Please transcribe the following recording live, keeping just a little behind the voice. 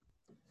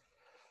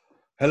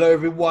Hello,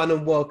 everyone,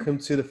 and welcome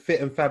to the Fit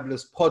and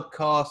Fabulous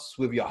podcast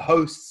with your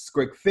hosts,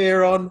 Greg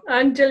Fearon.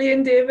 And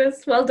Gillian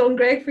Davis. Well done,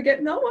 Greg, for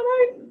getting that one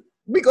out.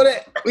 We got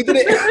it. We did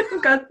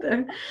it. Got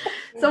there.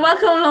 So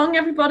welcome along,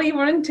 everybody.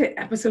 We're into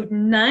episode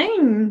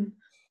 9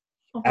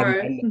 of our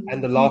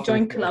and the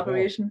joint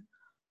collaboration.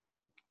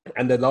 Well.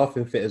 And the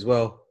laughing fit as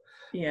well.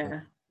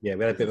 Yeah. Yeah,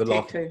 we had a bit of a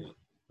laugh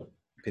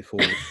before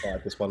we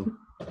started this one.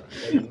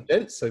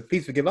 So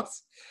please forgive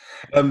us.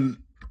 So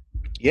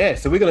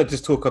we're going to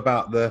just talk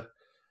about the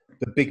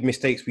big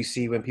mistakes we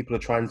see when people are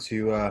trying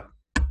to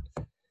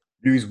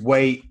lose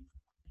weight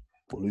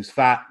or lose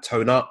fat,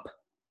 tone up,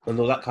 and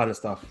all that kind of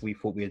stuff. We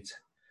thought we'd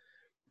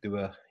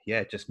do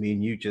just me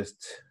and you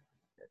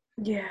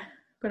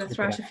gonna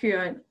thrash a few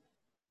out.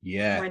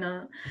 Yeah. Why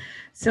not?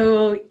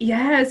 So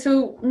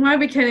why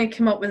we kind of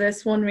came up with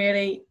this one,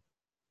 really,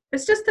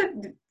 it's just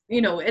that,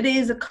 it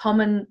is a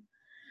common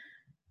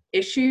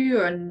issue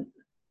and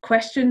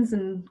questions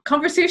and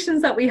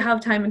conversations that we have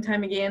time and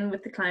time again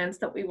with the clients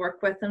that we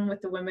work with and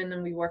with the women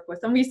and we work with,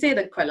 and we say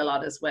that quite a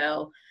lot as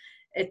well.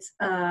 It's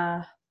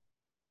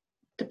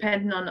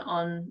depending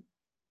on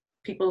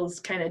people's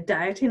kind of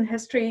dieting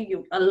history.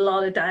 A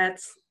lot of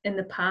diets in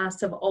the past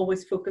have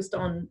always focused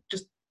on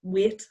just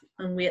weight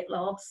and weight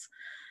loss,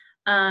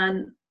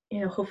 and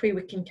hopefully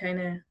we can kind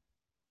of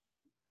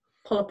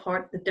pull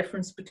apart the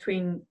difference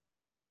between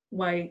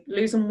why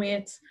losing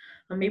weight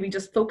and maybe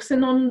just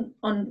focusing on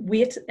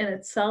weight in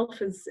itself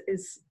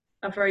is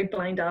a very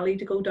blind alley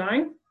to go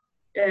down,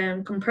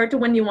 compared to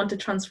when you want to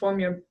transform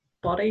your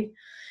body.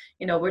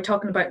 We're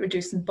talking about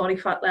reducing body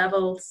fat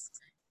levels,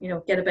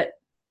 get a bit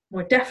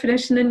more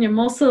definition in your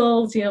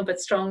muscles, a bit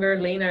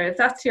stronger, leaner. If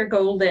that's your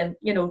goal, then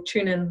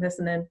tune in,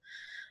 listen in,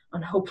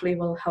 and hopefully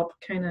will help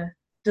kind of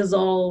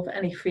dissolve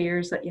any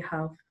fears that you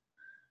have.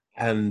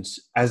 And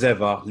as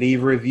ever,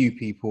 leave a review,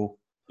 people.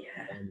 Yeah.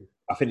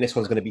 I think this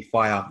one's going to be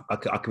fire. I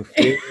can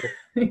feel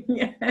it.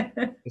 Yeah.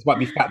 This might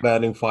be fat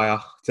burning fire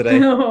today.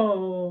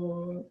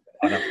 No.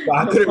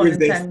 I couldn't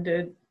resist.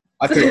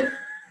 I couldn't.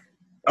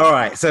 All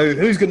right. So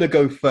who's going to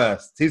go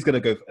first?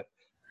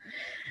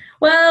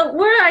 Well,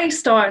 where I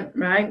start,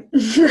 right?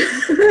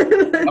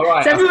 All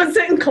right. So everyone's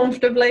sitting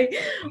comfortably.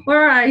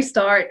 Where I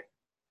start,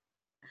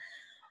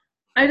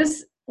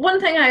 one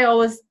thing I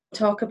always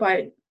talk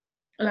about,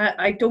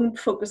 I don't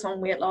focus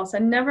on weight loss.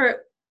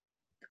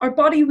 Our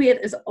body weight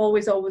is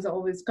always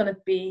going to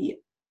be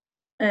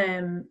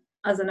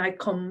as an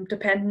outcome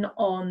depending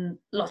on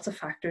lots of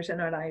factors in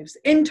our lives,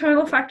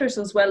 internal factors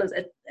as well as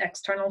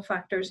external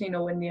factors, in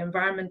the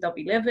environment that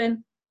we live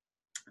in.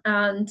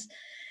 And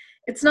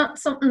it's not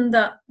something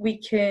that we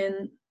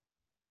can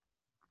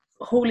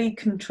wholly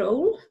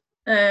control,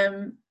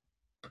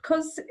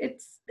 because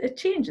it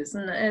changes,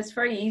 and it's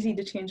very easy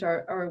to change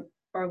our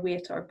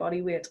weight, our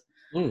body weight.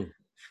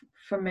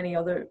 For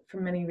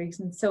many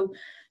reasons. So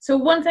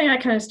one thing I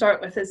kind of start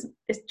with is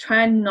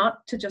trying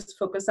not to just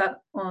focus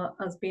that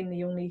as being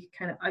the only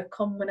kind of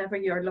outcome whenever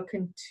you're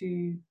looking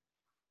to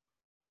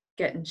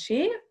get in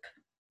shape,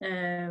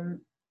 and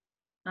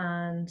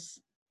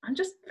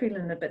just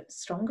feeling a bit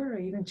stronger, or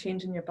even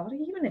changing your body,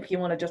 even if you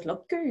want to just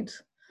look good.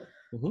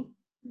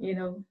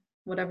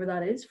 Whatever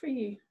that is for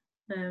you.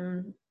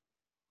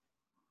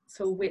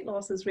 So weight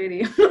loss is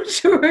really, I'm not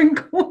sure where I'm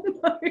going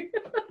now.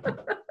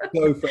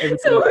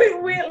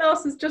 So weight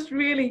loss is just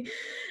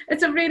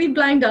it's a really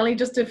blind alley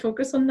just to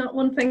focus on that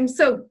one thing.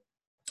 So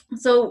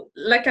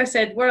like I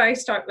said, where I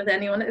start with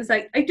anyone is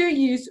I do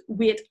use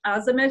weight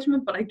as a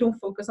measurement, but I don't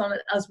focus on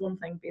it as one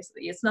thing.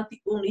 Basically, it's not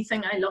the only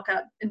thing I look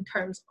at in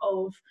terms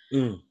of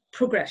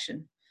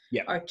progression,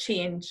 or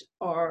change,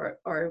 or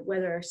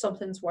whether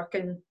something's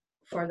working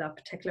for that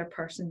particular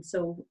person.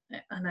 So,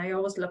 and I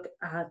always look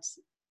at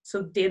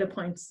data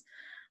points,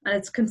 and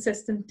it's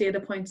consistent data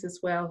points as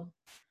well.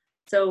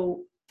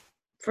 So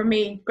for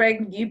me,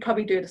 Greg, you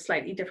probably do it a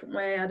slightly different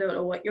way. I don't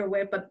know what your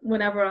way, but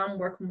whenever I'm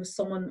working with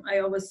someone, I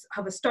always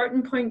have a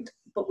starting point,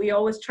 but we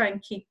always try and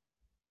keep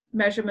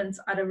measurements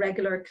at a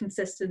regular,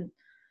 consistent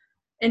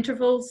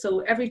interval.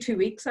 So every 2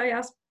 weeks, I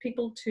ask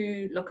people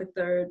to look at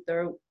their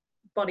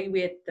body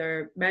weight,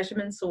 their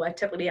measurements. So I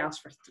typically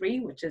ask for 3,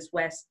 which is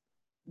waist.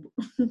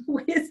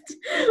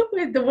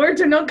 The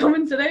words are not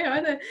coming today,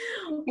 are they?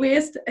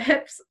 Waist,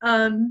 hips,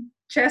 and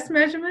chest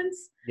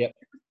measurements. Yep.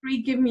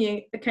 3 give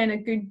me a kind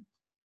of good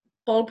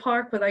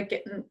ballpark without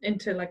getting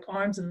into like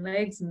arms and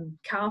legs and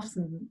calves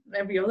and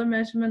every other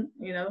measurement,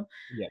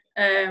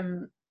 I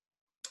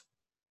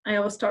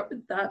always start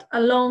with that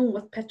along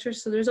with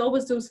pictures. So there's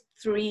always those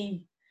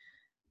 3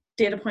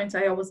 data points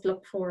I always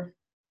look for,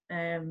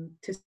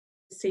 to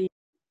see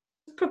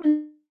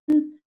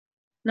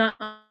not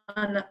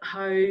on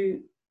how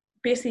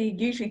basically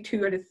usually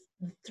 2 out of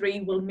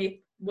 3 will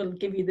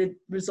give you the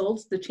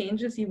results, the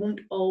changes. You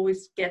won't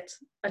always get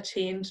a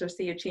change or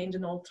see a change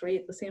in all 3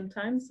 at the same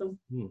time. So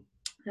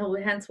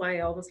hence why I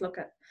always look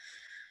at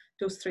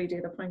those 3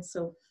 data points.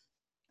 So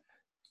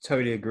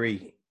totally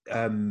agree.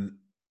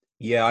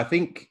 I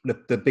think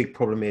the big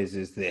problem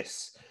is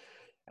this,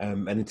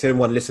 and to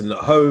anyone listening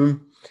at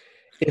home,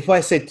 if I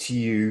said to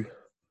you,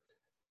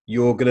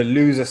 you're going to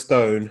lose a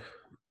stone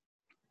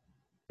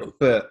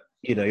but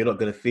you know, you're not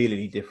going to feel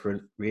any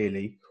different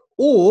really.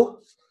 Or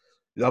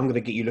I'm going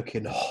to get you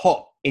looking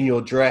hot in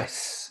your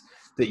dress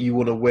that you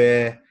want to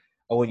wear.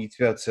 I want you to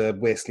be able to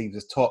wear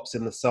sleeveless tops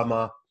in the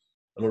summer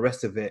and the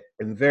rest of it.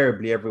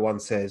 Invariably, everyone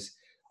says,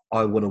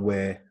 I want to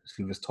wear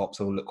sleeveless tops.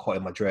 I want to look hot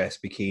in my dress,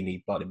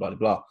 bikini, blah, blah, blah,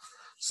 blah.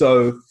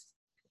 So,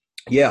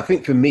 yeah, I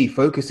think for me,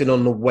 focusing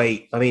on the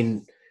weight, I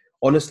mean,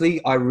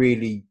 honestly, I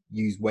really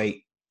use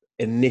weight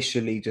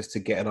initially just to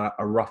get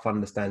a rough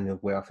understanding of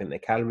where I think the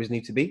calories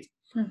need to be.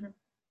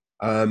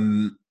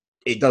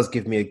 It does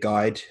give me a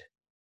guide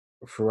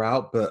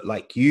throughout, but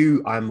like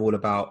you, I'm all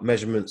about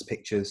measurements,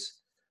 pictures.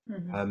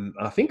 And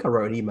I think I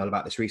wrote an email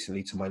about this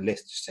recently to my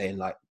list, just saying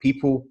like,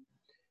 people,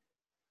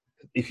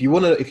 if you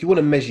want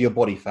to measure your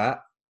body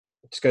fat,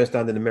 just go and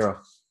stand in the mirror.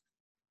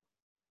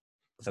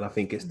 And I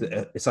think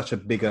it's such a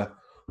bigger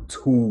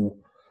tool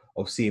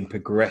of seeing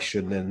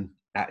progression than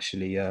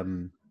actually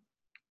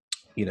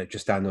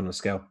just stand on a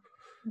scale,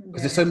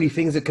 because there's so many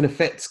things that can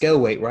affect scale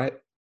weight, right?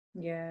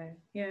 Yeah,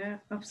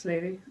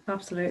 absolutely.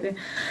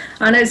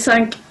 And it's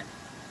like,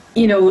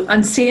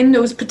 and seeing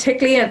those,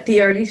 particularly at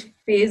the early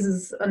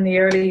phases and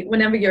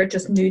whenever you're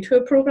just new to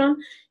a program,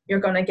 you're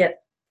going to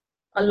get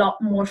a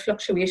lot more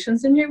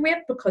fluctuations in your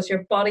weight, because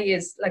your body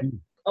is like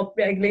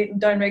up-regulating,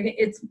 down-regulating.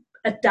 It's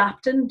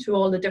adapting to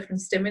all the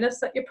different stimulus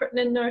that you're putting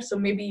in there. So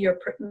maybe you're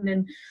putting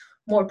in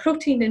more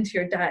protein into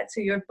your diet,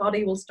 so your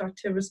body will start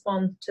to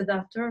respond to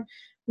that. Or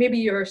maybe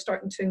you're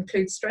starting to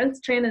include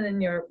strength training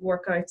in your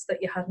workouts that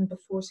you hadn't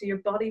before, so your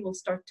body will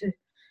start to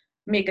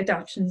make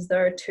adaptations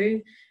there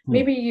too.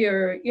 Maybe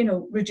you're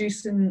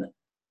reducing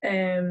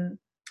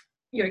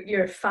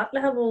your fat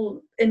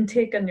level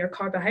intake and your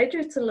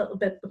carbohydrates a little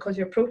bit because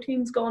your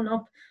protein's gone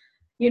up,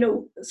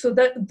 so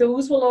that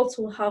those will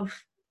also have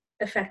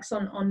effects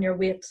on your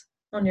weight,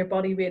 on your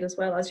body weight, as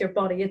well as your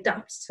body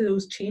adapts to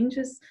those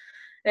changes.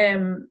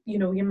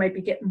 You might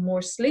be getting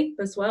more sleep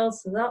as well,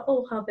 so that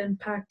will have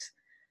impact,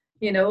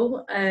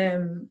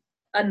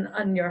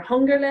 and your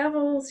hunger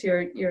levels,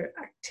 your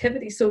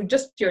activity. So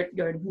just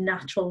your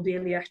natural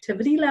daily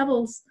activity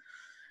levels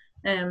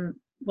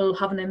will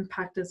have an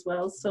impact as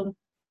well. So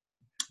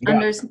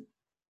there's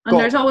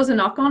always a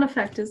knock-on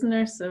effect, isn't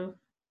there? So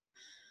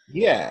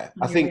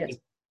I think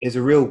it's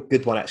a real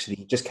good one, actually.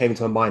 It just came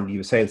to my mind. You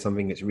were saying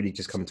something that's really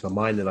just come to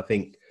my mind, and I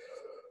think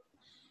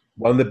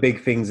one of the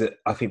big things that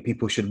I think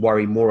people should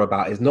worry more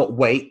about is not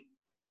weight,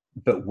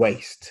 but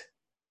waist.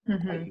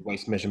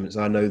 Waist measurements.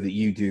 I know that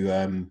you do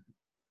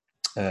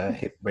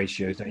hip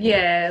ratios, don't you?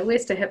 Yeah,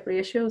 waist to hip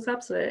ratios,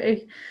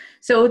 absolutely.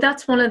 So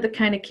that's one of the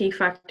kind of key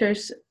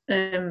factors.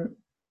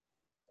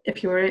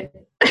 If you were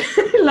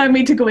allow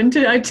me to go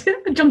into, I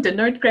jumped in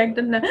there, Greg,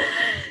 didn't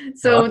I?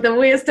 So the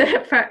waist to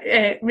hip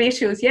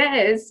ratios,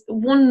 is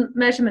one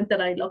measurement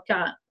that I look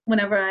at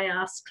whenever I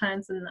ask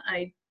clients, and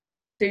I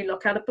do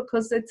look at it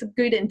because it's a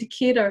good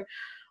indicator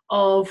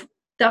of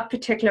that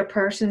particular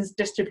person's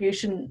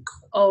distribution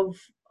of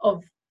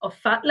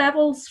fat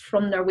levels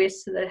from their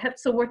waist to their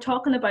hips. So we're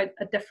talking about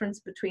a difference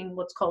between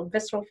what's called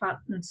visceral fat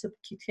and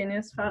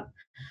subcutaneous fat.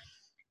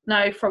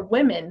 Now, for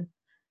women,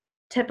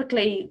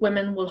 typically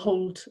women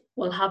will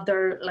have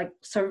their like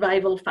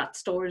survival fat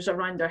stores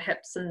around their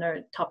hips and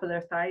their top of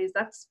their thighs.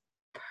 That's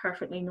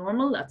perfectly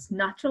normal. That's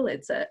natural.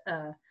 It's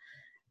a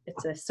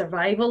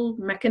survival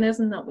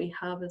mechanism that we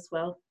have as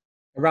well.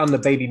 Around the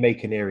baby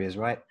making areas,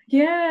 right?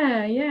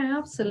 Yeah,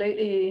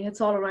 absolutely.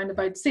 It's all around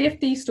about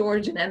safety,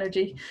 storage, and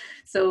energy.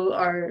 So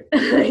our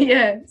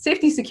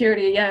safety,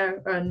 security,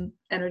 and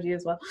energy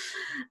as well.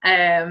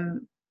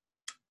 And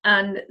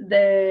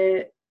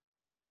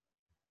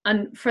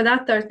for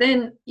that, there's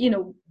then,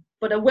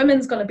 but a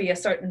woman's going to be a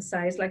certain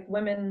size, like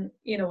women,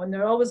 and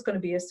they're always going to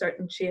be a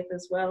certain shape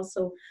as well.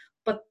 So,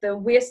 but the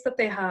waist that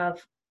they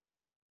have,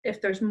 if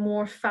there's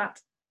more fat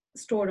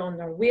stored on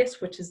their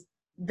waist, which is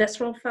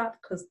visceral fat,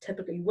 because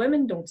typically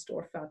women don't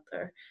store fat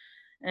there,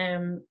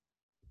 and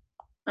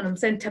I'm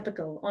saying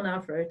typical, on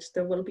average,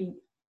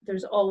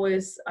 there's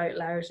always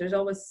outliers, there's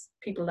always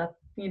people that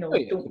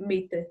don't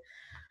meet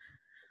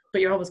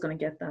but you're always going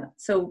to get that.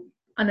 So,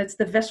 and it's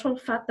the visceral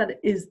fat that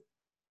is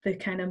the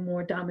kind of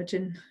more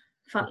damaging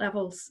fat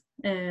levels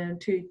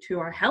to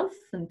our health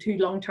and to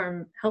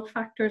long-term health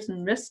factors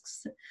and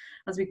risks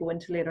as we go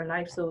into later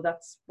life. So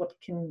that's what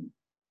can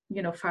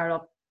fire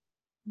up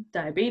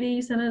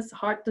diabetes in us,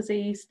 heart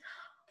disease,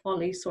 all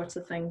these sorts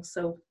of things.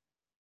 So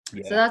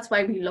that's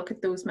why we look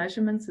at those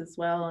measurements as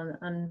well.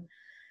 And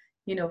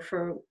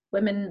for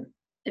women,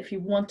 if you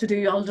want to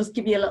do, I'll just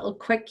give you a little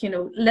quick,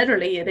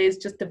 literally it is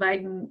just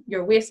dividing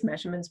your waist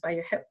measurements by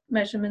your hip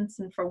measurements.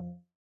 And for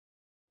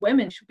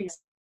women, it should be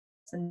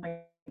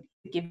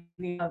give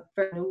you a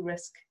very low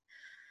risk.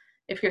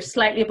 If you're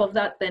slightly above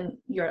that, then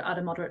you're at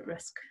a moderate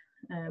risk.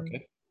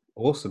 Okay,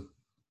 awesome.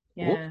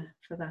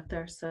 For that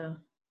there. So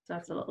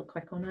that's a little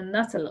quick one, and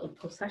that's a little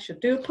post. I should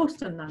do a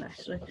post on that,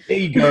 actually. There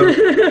you go.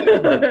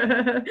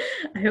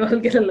 I will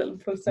get a little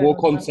post. More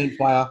content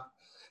fire.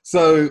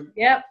 So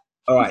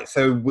all right.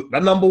 So the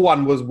number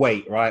one was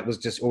weight, right? Was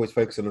just always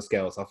focus on the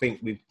scales. I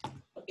think we've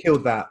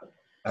killed that.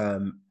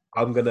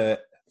 I'm gonna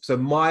So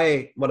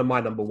one of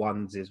my number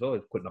ones is, well,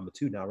 we've got number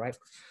 2 now, right?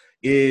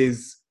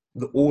 Is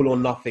the all or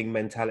nothing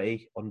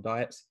mentality on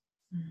diets.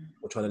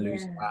 We're trying to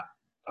lose fat.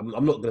 I'm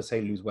not going to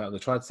say lose weight. I'm going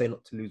to try to say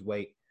not to lose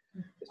weight.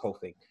 This whole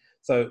thing.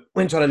 So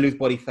when trying to lose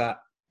body fat,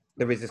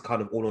 there is this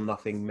kind of all or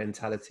nothing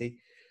mentality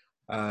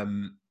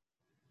that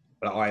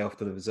I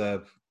often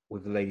observe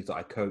with the ladies that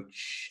I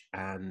coach,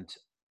 and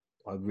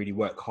I really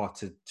work hard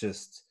to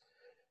just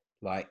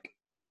like,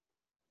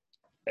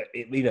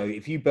 you know,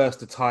 if you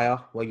burst a tire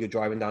while you're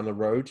driving down the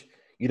road,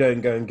 you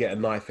don't go and get a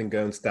knife and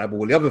go and stab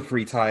all the other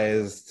 3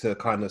 tires to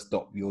kind of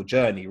stop your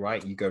journey,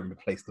 right? You go and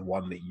replace the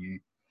one that you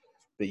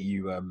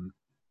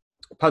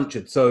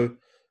punctured. So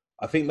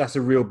I think that's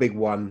a real big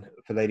one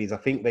for ladies. I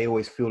think they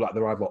always feel like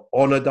they're either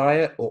on a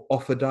diet or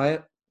off a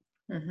diet.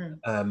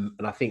 And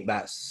I think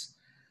that's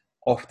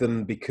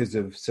often because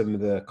of some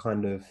of the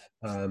kind of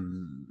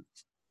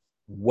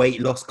weight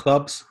loss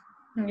clubs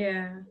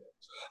that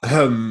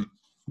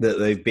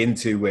they've been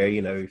to, where,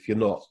 you know, if you're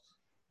not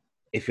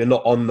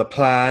on the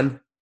plan,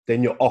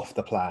 then you're off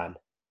the plan.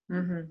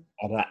 And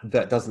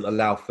that doesn't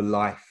allow for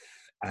life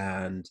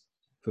and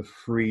for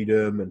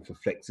freedom and for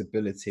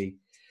flexibility.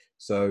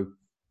 So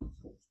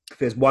if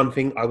there's one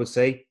thing I would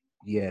say,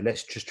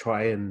 let's just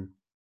try and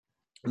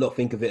not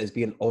think of it as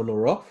being on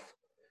or off.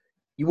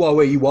 You are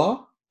where you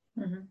are,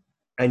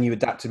 and you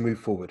adapt to move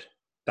forward.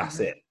 That's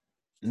it.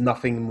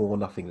 Nothing more,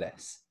 nothing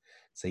less.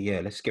 So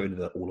let's get rid of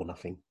the all or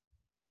nothing.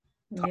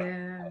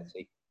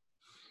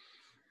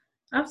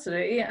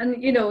 Absolutely.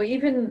 And, you know,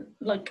 even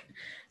like,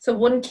 so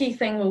one key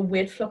thing with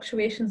weight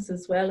fluctuations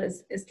as well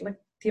is like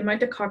the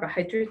amount of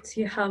carbohydrates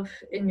you have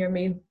in your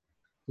meal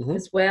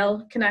as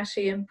well can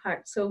actually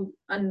impact. So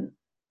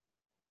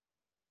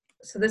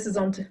this is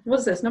on to, what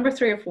is this, number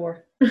 3 or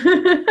 4?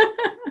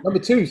 Number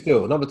 2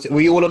 still. Number 2.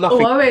 Were you all or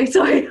nothing? Oh, wait,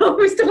 sorry.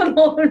 We're still on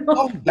all or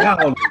nothing.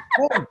 Calm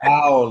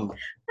down.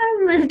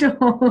 I moved on.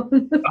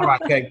 All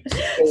right, okay.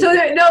 So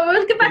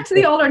we'll get back to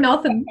the all or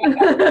nothing.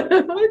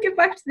 We'll get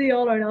back to the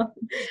all or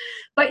nothing.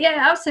 But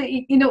yeah,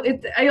 absolutely. You know,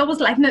 I always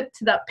liken it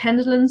to that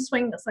pendulum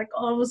swing. It's like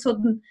all of a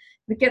sudden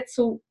you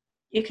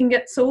can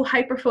get so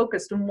hyper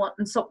focused on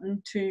wanting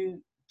something to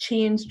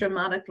change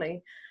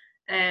dramatically,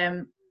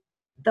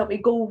 that we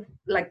go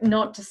like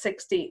 0 to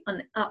 60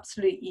 on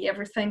absolutely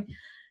everything,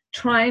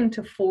 trying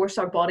to force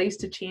our bodies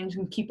to change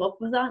and keep up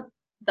with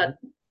that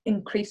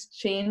increased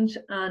change.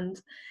 And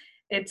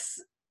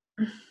it's,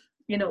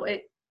 you know,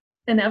 it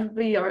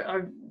inevitably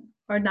our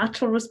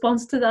natural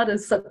response to that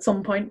is at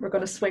some point we're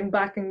going to swing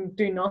back and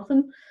do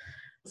nothing.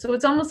 So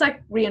it's almost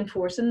like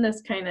reinforcing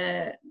this kind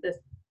of this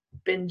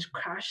binge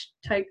crash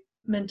type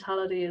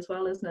mentality as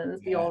well, isn't it?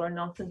 It's the all or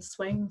nothing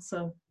swing.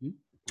 So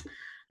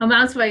and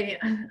that's why,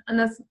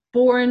 and as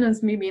boring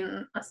as maybe,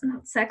 and that's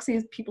not sexy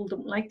as people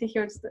don't like to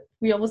hear, it's that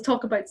we always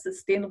talk about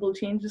sustainable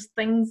changes,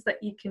 things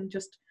that you can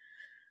just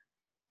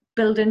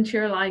build into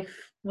your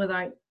life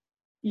without,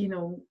 you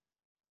know,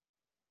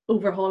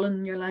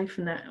 overhauling your life,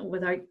 and that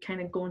without kind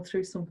of going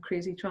through some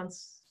crazy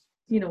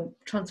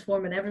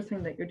transforming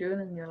everything that you're doing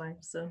in your life.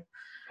 So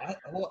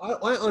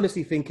I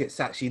honestly think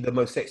it's actually the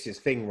most sexiest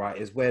thing, right,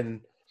 is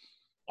when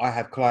I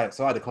have clients.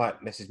 So I had a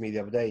client message me the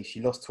other day.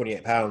 She lost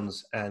 28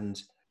 pounds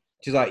and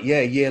she's like,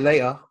 a year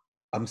later,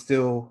 I'm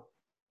still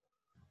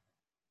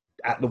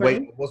at the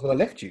weight I was when I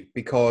left you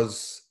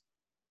because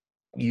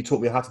you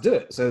taught me how to do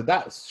it. So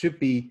that should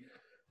be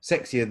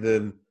sexier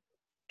than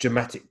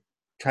dramatic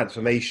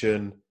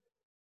transformation,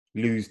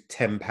 lose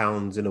 10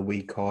 pounds in a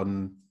week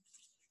on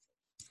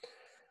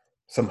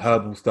some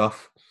herbal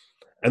stuff,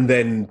 and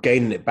then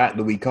gaining it back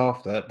the week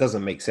after. It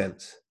doesn't make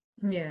sense.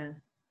 Yeah.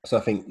 So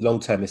I think long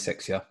term is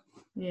sexier.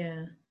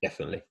 Yeah.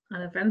 Definitely.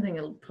 And if anything,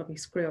 it'll probably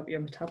screw up your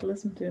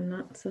metabolism doing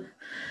that. So.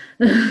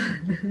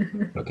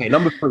 Okay,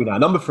 number 3 now.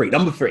 Number three.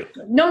 Number 3.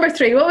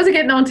 What was I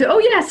getting on to? Oh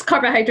yes,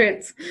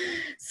 carbohydrates.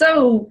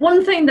 So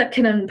one thing that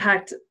can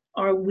impact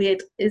our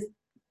weight is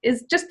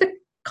just the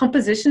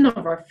composition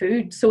of our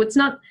food. So it's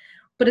not,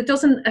 but it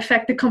doesn't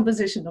affect the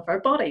composition of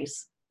our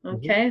bodies.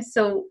 Okay.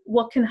 So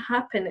what can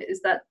happen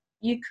is that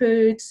you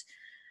could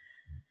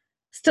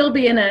still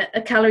be in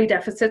a calorie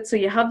deficit, so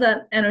you have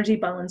that energy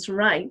balance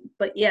right,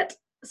 but yet,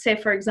 say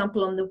for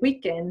example on the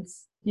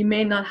weekends, you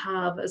may not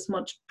have as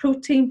much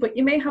protein, but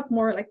you may have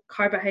more like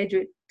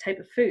carbohydrate type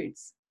of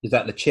foods. Is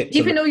that the chips?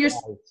 Even though but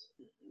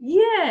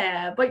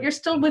you're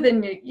still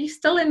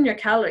in your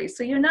calories,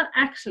 so you're not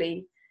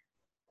actually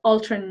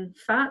altering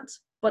fat,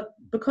 but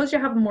because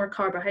you're having more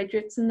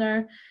carbohydrates in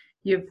there,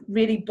 you've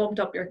really bumped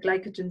up your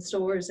glycogen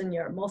stores in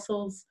your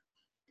muscles,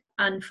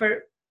 and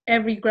for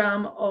every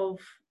gram of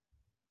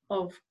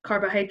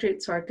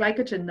carbohydrates or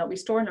glycogen that we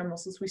store in our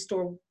muscles, we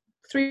store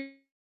 3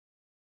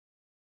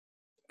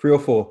 or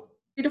 4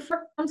 to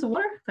 4 grams of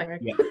water.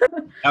 Yeah,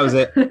 that was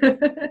it.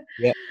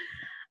 Yeah,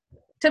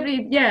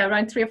 typically,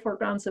 around 3 or 4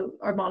 grams of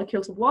our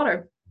molecules of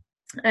water.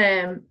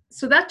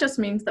 So that just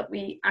means that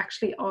we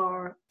actually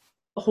are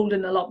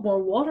holding a lot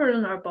more water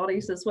in our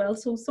bodies as well.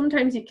 So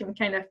sometimes you can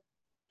kind of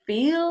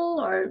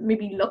feel or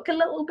maybe look a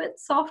little bit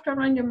softer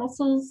around your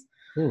muscles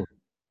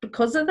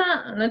because of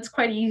that, and it's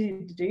quite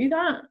easy to do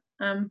that.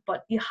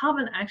 but you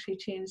haven't actually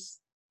changed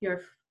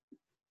your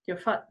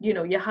fat. You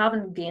know, you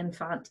haven't gained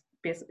fat,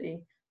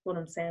 basically what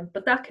I'm saying.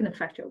 But that can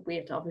affect your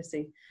weight,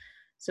 obviously.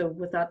 So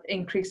with that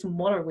increase in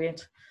water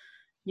weight,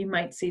 you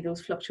might see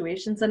those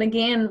fluctuations. And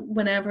again,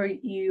 whenever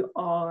you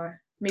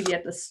are maybe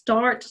at the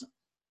start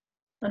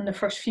and the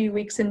first few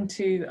weeks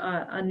into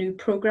a new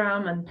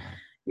program and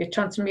your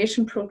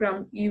transformation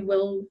program, you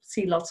will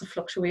see lots of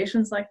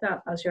fluctuations like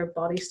that as your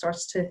body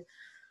starts to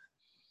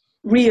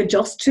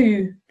readjust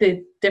to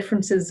the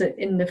differences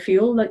in the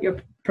fuel that you're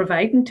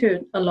providing to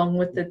it, along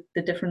with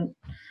the different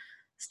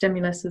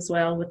stimulus as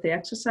well with the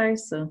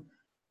exercise. So,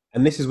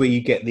 and this is where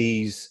you get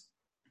these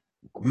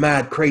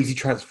mad, crazy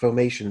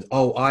transformations.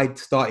 Oh, I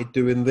started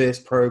doing this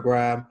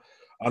program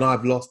and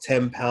I've lost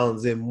 10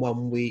 pounds in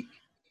 1 week.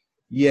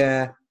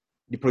 Yeah,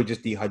 you're probably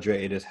just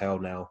dehydrated as hell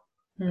now.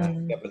 You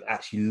haven't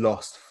actually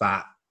lost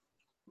fat.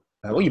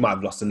 Well, you might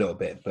have lost a little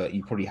bit, but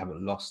you probably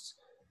haven't lost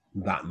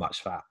that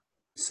much fat.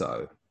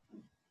 So,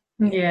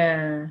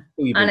 yeah.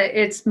 And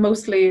it's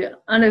mostly,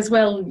 and as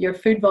well, your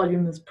food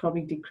volume has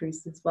probably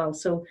decreased as well.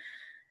 So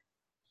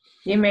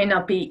you may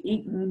not be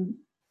eating,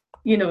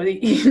 you know,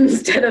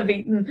 instead of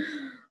eating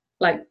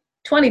like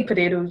 20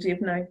 potatoes, you've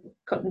now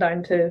cutting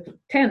down to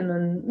 10.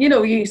 And, you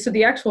know, so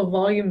the actual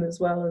volume as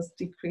well has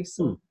decreased.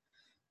 So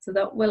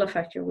that will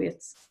affect your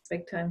weights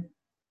big time.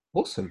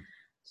 Awesome.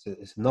 So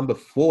it's number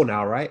 4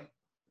 now, right?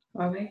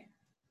 Are we?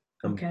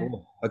 Okay.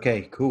 4.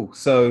 Okay, cool.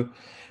 So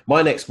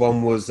my next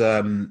one was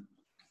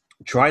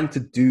trying to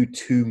do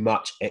too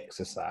much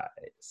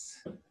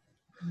exercise.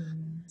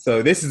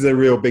 So this is a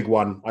real big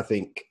one, I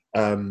think.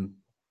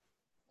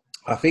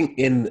 I think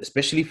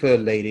especially for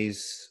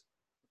ladies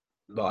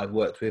that I've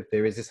worked with,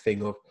 there is this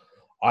thing of,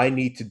 I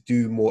need to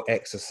do more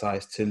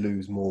exercise to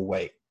lose more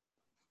weight.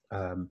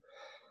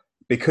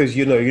 Because,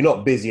 you know, you're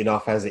not busy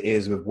enough as it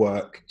is with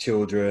work,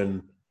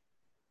 children,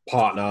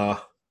 partner,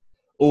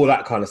 all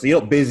that kind of stuff. You're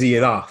not busy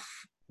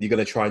enough. You're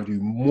going to try and do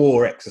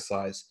more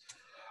exercise.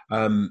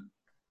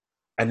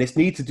 And this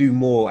need to do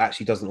more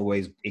actually doesn't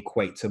always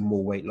equate to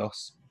more weight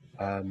loss.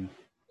 I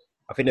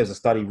think there was a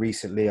study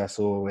recently I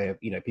saw where,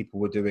 you know, people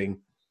were doing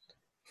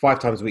 5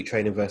 times a week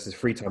training versus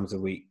 3 times a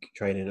week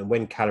training. And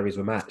when calories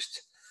were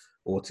matched,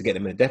 or to get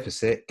them in a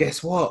deficit,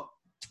 guess what?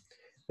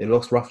 They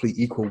lost roughly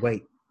equal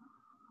weight.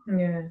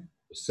 Yeah.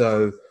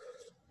 So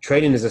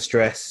training is a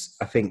stress.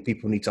 I think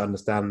people need to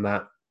understand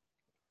that.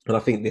 And I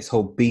think this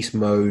whole beast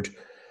mode,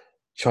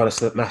 trying to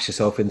smash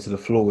yourself into the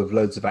floor with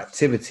loads of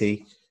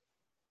activity,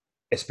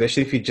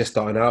 especially if you're just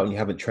starting out and you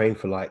haven't trained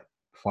for like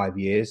 5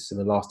 years and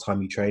the last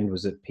time you trained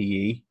was at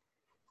PE,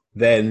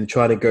 then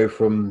trying to go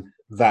from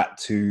that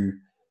to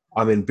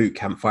I'm in boot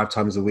camp 5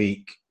 times a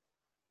week,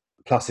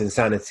 plus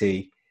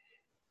insanity,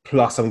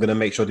 plus I'm going to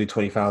make sure I do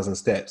 20,000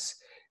 steps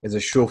is a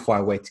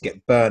surefire way to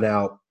get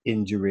burnout,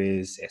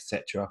 injuries,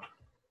 etc.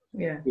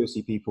 Yeah. You'll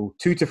see people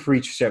 2 to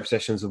 3 step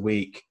sessions a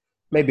week,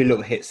 maybe a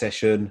little hit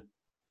session,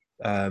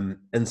 and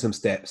some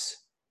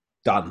steps,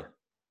 done.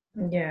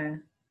 Yeah.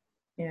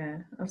 Yeah,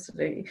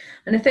 absolutely.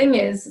 And the thing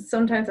is,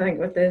 sometimes I think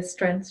with the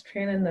strength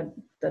training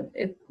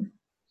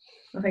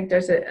I think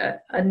there's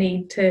a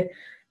need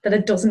that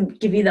it doesn't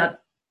give you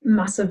that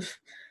massive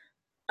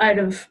out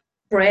of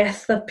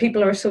breath that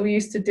people are so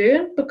used to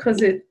doing,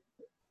 because it,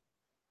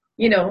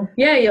 you know,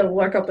 yeah, you'll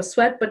work up a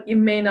sweat, but you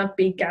may not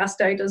be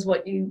gassed out as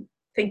what you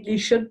think you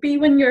should be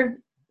when you're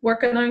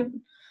working out.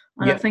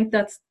 And I think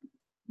that's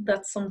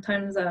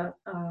sometimes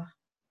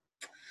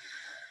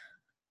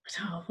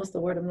what's the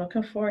word I'm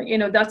looking for? You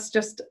know, that's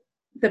just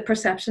the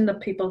perception that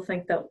people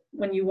think that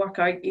when you work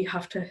out, you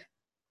have to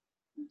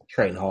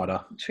train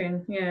harder.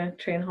 Train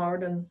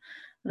hard, and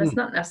it's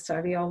not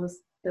necessarily always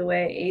the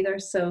way either.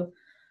 So,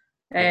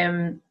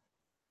 I've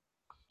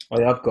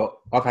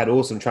had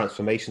awesome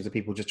transformations of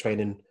people just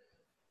training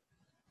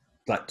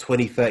like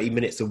 20, 30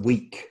 minutes a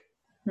week,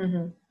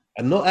 and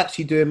not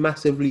actually doing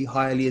massively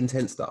highly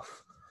intense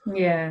stuff.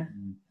 Yeah.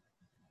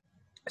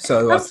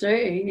 So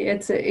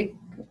absolutely,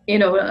 you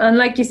know, and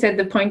like you said,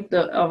 the point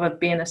of it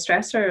being a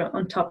stressor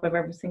on top of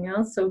everything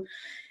else. So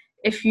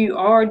if you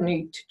are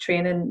new to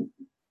training,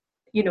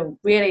 you know,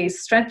 really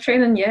strength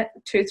training,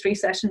 2 or 3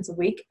 sessions a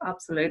week,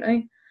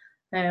 absolutely.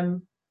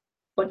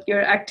 But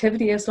your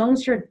activity, as long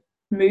as your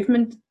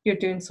movement, you're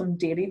doing some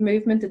daily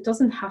movement, it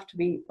doesn't have to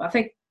be, I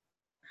think,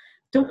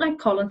 don't like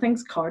calling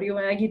things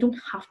cardio. You don't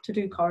have to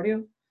do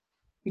cardio.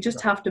 You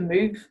just have to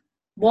move.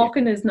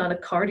 Walking is not a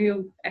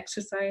cardio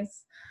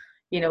exercise.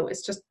 You know,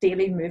 it's just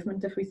daily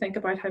movement if we think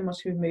about how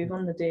much we move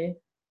on the day.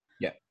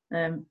 Yeah.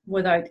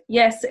 Without,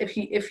 yes,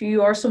 if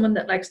you are someone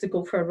that likes to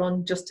go for a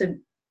run just to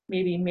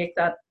maybe make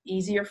that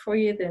easier for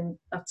you, then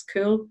that's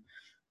cool.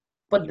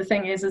 But the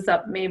thing is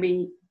that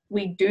maybe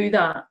we do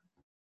that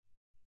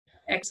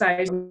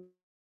exercise,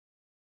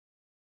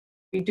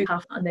 we do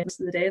half, and then the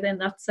rest of the day, then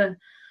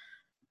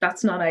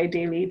that's not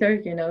ideal either,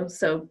 you know.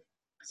 So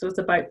it's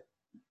about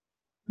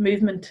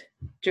movement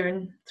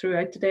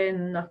throughout the day,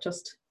 and not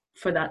just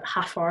for that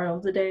half hour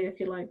of the day, if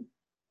you like.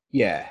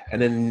 Yeah,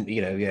 and then,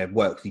 you know,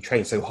 you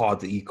train so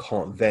hard that you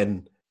can't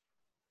then,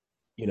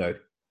 you know,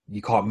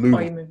 you can't move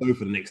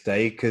over the next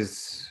day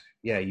because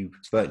you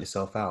burnt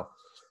yourself out.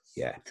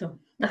 Yeah. So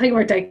I think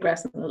we're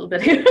digressing a little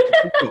bit here.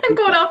 I'm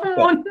going off on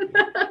one.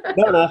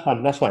 No,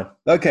 that's fine.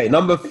 Okay,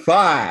 number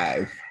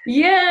 5.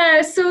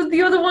 Yeah, so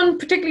the other one,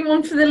 particularly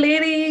one for the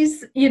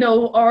ladies,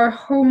 are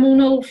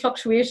hormonal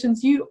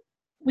fluctuations.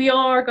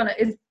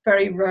 It's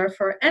very rare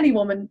for any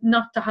woman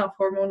not to have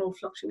hormonal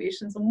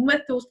fluctuations. And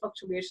with those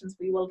fluctuations,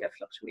 we will get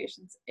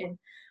fluctuations in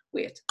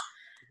weight.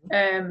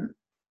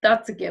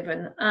 That's a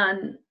given.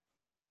 And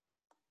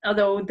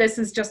although this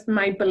is just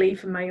my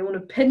belief and my own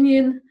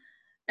opinion,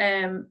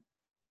 and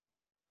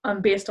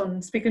based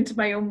on speaking to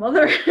my own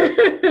mother,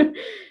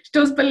 she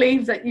does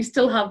believe that you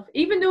still have,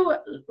 even though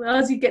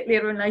as you get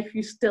later in life,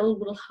 you still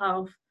will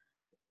have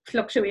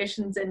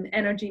fluctuations in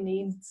energy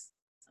needs.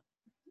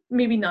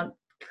 Maybe not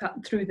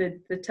through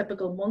the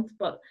typical month,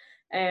 but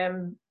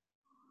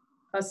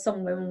as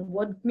some women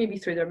would, maybe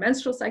through their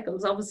menstrual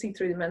cycles. Obviously,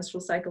 through the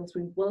menstrual cycles,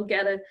 we will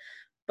get it.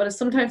 But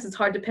sometimes it's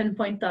hard to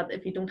pinpoint that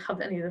if you don't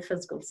have any of the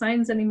physical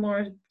signs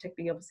anymore,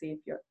 particularly obviously if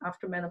you're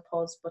after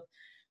menopause. But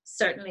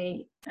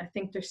certainly, I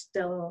think there's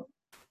still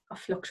a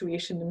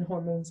fluctuation in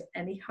hormones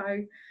anyhow.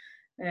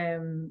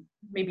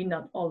 Maybe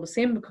not all the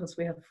same because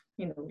we have,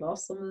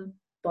 lost some of them.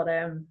 But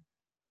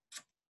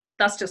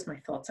that's just my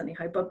thoughts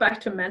anyhow. But back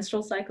to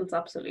menstrual cycles,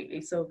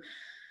 absolutely. So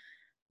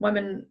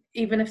women,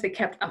 even if they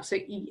kept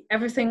absolutely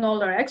everything, all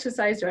their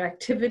exercise, their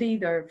activity,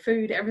 their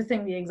food,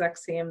 everything the exact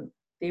same,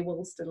 they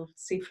will still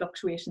see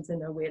fluctuations in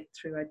their weight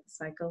throughout the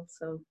cycle.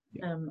 So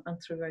and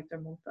throughout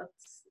their month.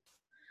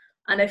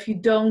 And if you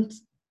don't,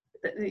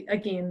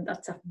 again,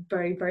 that's a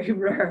very, very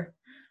rare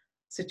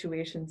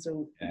situation.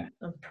 So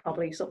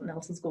probably something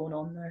else is going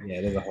on there.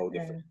 Yeah, there's a whole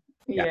different.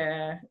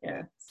 Yeah.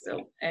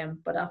 So,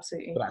 but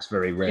absolutely. But that's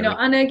very rare.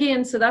 And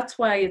again, so that's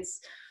why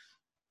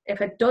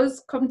if it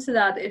does come to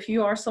that, if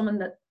you are someone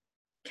that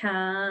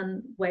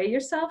can weigh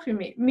yourself, you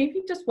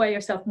maybe just weigh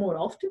yourself more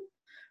often,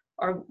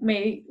 or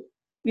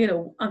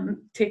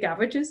take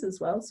averages as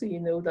well, so you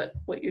know that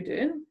what you're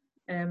doing,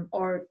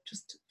 or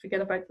just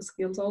forget about the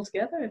scales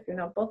altogether if you're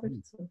not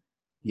bothered. So.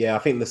 Yeah, I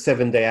think the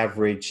 7-day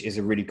average is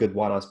a really good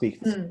one. I was speaking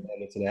to someone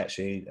earlier today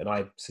actually, and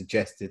I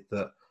suggested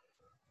that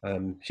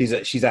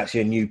she's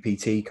actually a new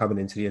PT coming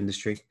into the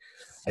industry,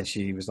 and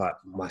she was like,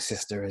 my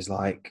sister is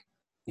like,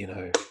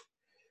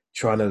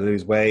 trying to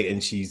lose weight,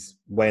 and she's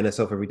weighing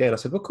herself every day. And I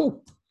said, well,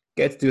 cool,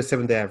 get her to do a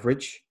 7-day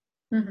average,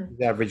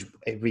 the average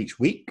every each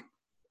week.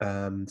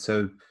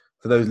 So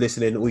for those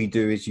listening, all you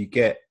do is you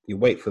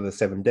wait for the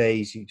 7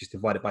 days, you just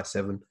divide it by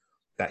 7.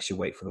 That's your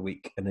weight for the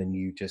week, and then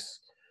you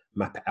just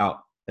map it out.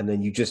 And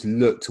then you just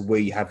look to where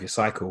you have your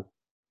cycle,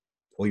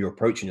 or you're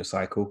approaching your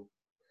cycle,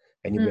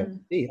 and you'll be able to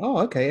see,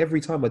 okay,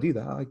 every time I do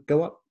that, I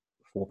go up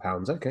 4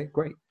 pounds. Okay,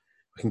 great.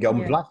 I can get on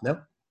with life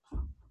now.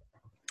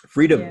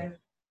 Freedom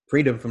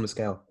from the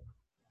scale.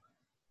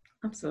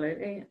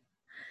 Absolutely.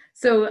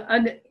 So,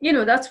 and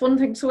that's one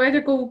thing. So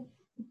either go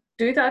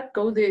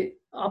the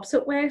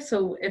opposite way.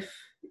 So if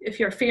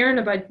you're fearing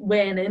about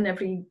weighing in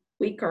every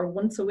week or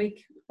once a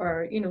week,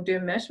 or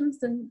doing measurements,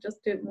 then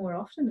just do it more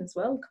often as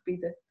well. Could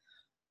be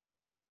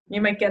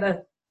you might get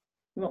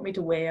you want me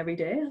to weigh every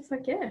day? It's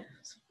like,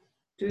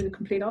 do the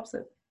complete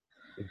opposite.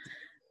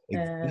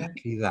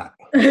 Exactly that.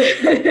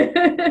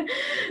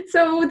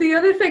 So the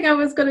other thing I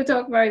was going to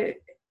talk about,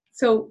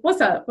 so what's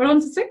that? We're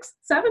on to 6,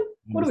 7?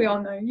 What are we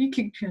on now? You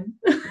keep trying.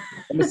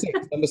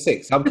 Number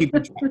 6. I'm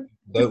keeping track.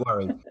 Don't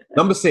worry.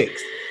 Number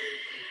 6.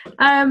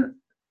 Even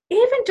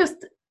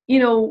just,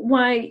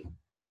 why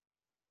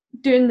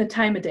doing the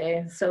time of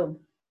day. So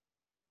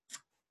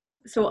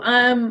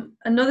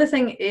another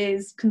thing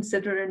is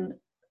considering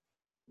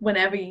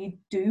whenever you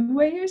do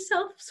weigh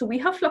yourself. So we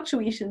have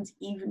fluctuations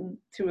even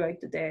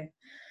throughout the day.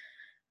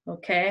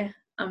 Okay.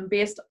 And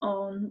based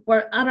on,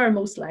 we're at our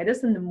most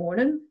lightest in the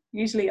morning,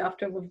 usually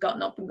after we've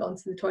gotten up and gone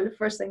to the toilet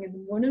first thing in the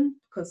morning,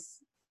 because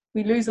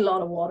we lose a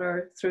lot of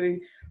water through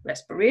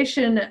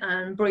respiration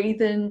and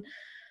breathing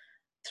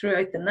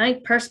throughout the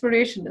night,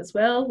 perspiration as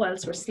well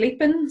whilst we're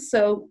sleeping.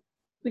 So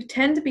we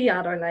tend to be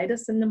at our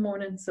lightest in the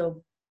morning.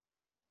 So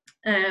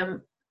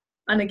and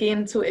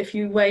again, so if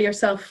you weigh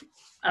yourself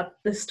at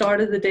the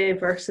start of the day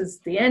versus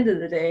the end of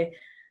the day,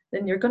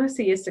 then you're going to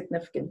see a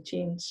significant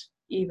change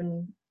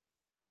even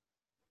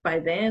by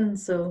then.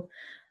 So,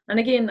 and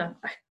again, it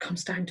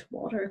comes down to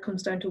water. It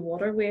comes down to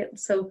water weight.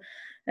 So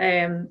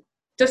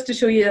just to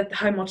show you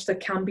how much there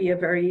can be a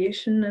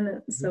variation in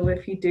it. So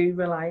if you do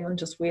rely on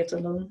just weight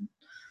alone,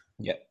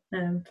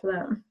 for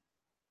that.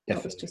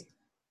 Definitely.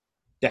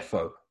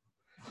 Defo.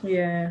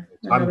 Yeah.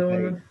 Another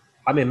one.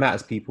 Timing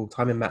matters, people.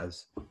 Timing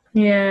matters.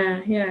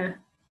 Yeah.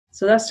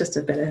 So that's just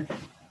a bit of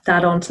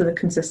add on to the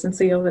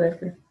consistency of it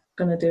if you're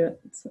going to do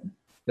it. So.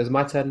 There's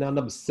my turn now,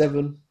 number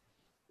 7.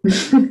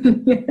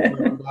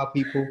 Now,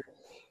 people.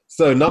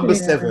 So number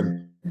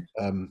 7.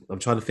 I'm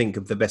trying to think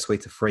of the best way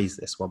to phrase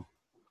this one.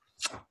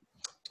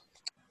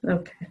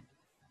 Okay.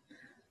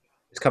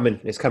 It's coming.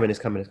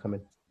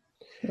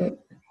 Oh.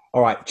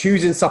 All right.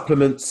 Choosing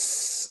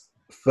supplements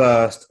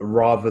first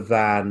rather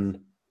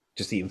than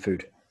just eating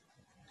food.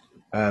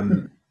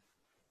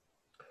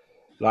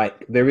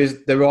 Like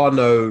there are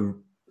no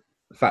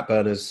fat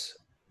burners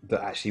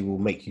that actually will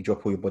make you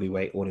drop all your body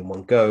weight all in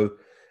one go.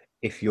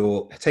 If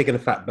you're taking a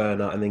fat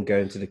burner and then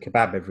going to the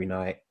kebab every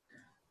night,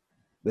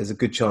 there's a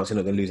good chance you're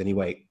not going to lose any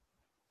weight.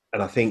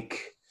 And I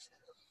think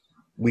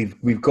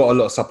we've got a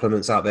lot of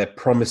supplements out there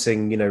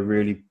promising, you know,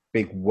 really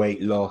big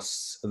weight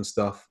loss and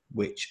stuff,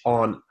 which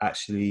aren't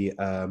actually,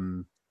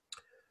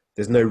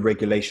 there's no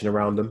regulation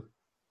around them.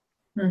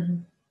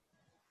 Mm-hmm.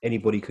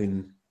 Anybody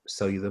can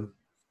sell you them,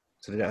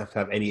 so they don't have to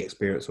have any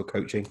experience or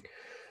coaching.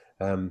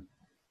 And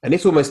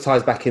this almost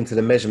ties back into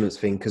the measurements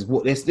thing, because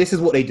what this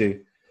is what they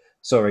do.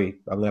 Sorry,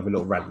 I'm gonna have a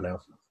little rant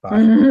now. But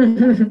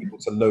people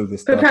to know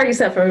this stuff. Prepare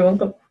yourself, everyone.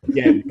 Go.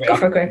 Yeah, Go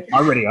for it.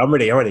 I'm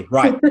ready.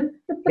 Right.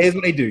 Here's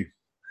what they do.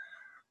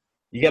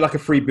 You get like a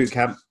free boot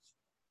camp.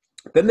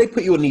 Then they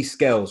put you on these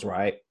scales,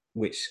 right?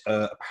 Which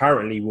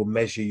apparently will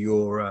measure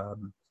your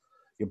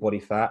body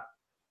fat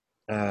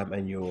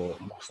and your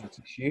muscle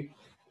tissue,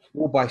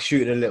 all by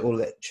shooting a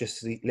little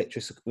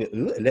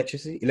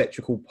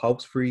electrical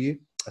pulse through you.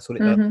 That's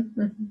what it does.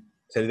 Mm-hmm.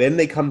 So then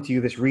they come to you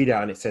this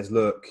readout and it says,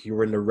 look,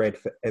 you're in the red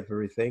for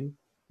everything.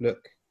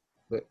 Look,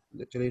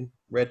 Gillian,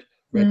 red.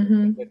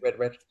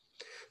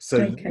 So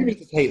you need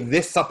to take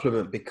this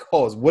supplement,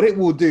 because what it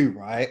will do,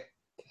 right,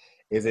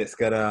 is it's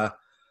going to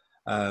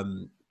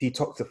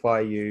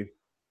detoxify you,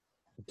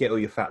 get all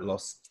your fat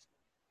loss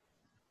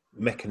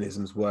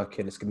mechanisms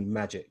working. It's going to be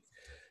magic.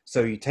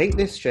 So you take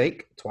this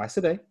shake twice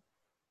a day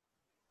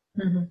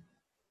and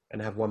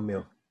have one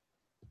meal.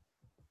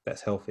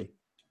 That's healthy.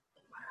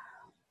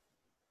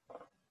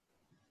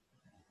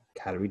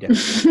 Calorie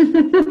deficit.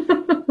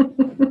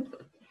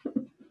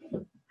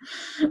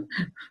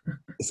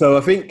 So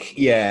I think,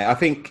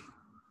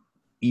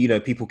 you know,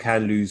 people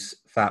can lose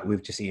fat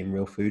with just eating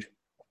real food.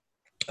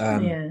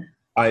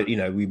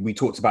 We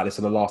talked about this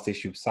in the last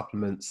issue of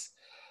supplements.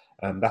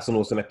 That's an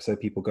awesome episode.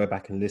 People go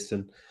back and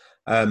listen.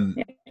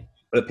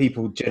 But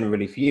people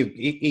generally, if you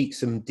eat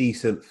some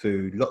decent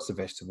food, lots of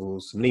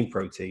vegetables, some lean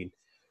protein,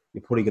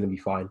 you're probably going to be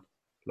fine.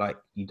 Like,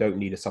 you don't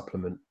need a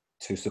supplement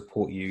to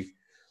support you,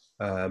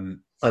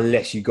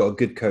 unless you've got a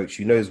good coach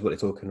who knows what they're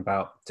talking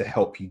about to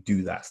help you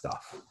do that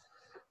stuff.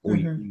 Or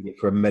you need it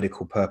for a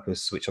medical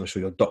purpose, which I'm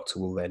sure your doctor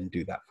will then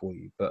do that for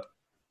you. But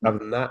other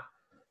than that,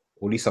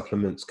 all these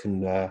supplements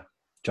can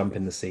jump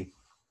in the sea.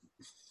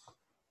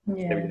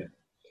 Yeah.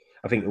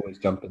 I think always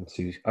jump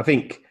into. I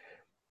think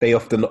they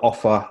often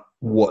offer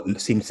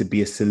what seems to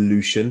be a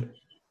solution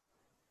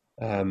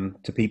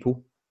to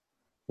people,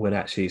 when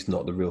actually it's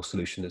not the real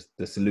solution.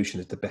 The solution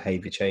is the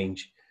behaviour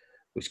change,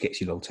 which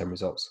gets you long-term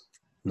results.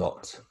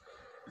 Not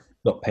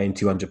paying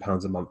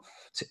 £200 a month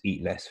to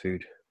eat less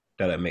food.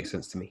 That don't make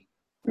sense to me.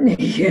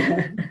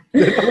 Yeah.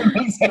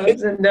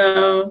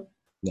 No.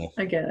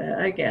 I get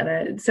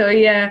it. So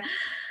yeah,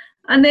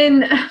 and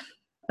then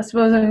I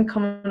suppose I'm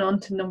coming on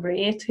to number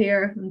 8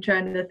 here. I'm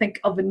trying to think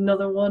of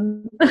another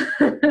one.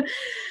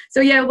 So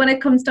yeah, when it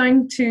comes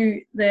down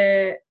to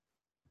the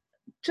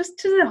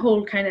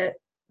whole kind of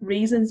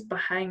reasons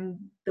behind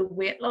the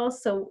weight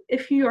loss. So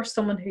if you are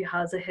someone who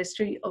has a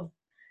history of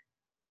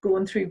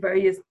going through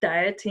various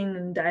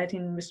dieting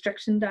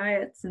restriction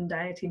diets and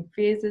dieting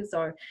phases,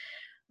 or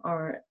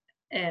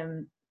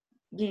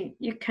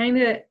you kind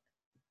of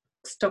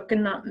stuck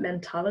in that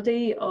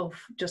mentality of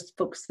just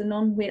focusing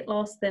on weight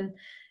loss, then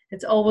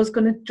it's always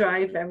going to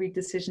drive every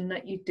decision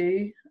that you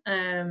do.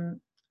 And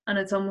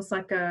it's almost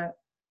like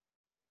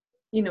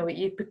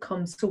you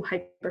become so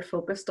hyper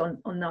focused on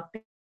that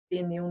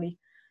being the only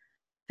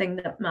thing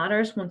that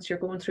matters once you're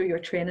going through your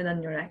training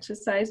and your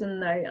exercise. And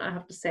now I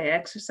have to say,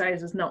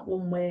 exercise is not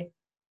one way.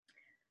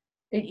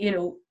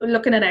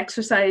 Looking at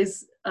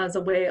exercise as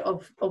a way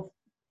of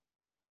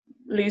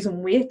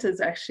losing weight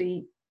is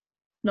actually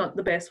not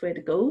the best way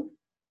to go.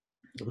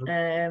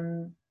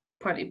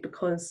 Partly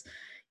because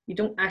you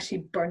don't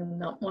actually burn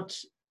that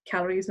much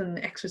calories in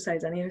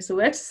exercise anyway. So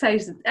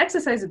exercise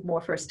is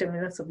more for a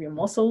stimulus of your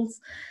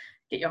muscles,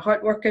 get your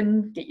heart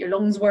working, get your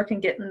lungs working,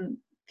 getting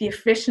the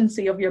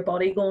efficiency of your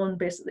body going,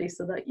 basically,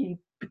 so that you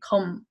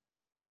become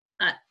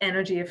an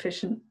energy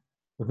efficient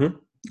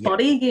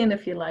body again,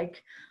 if you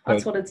like.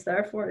 That's what it's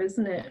there for,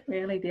 isn't it?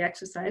 Really, the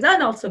exercise,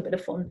 and also a bit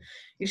of fun.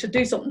 You should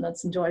do something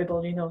that's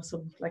enjoyable,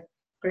 so like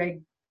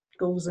Greg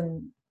goes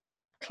and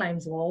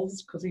climbs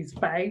walls because he's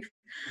 5,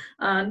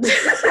 and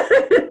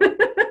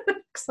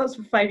because that's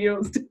what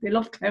 5-year-olds do. They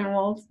love climbing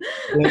walls.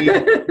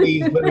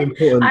 He's very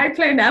important. I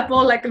play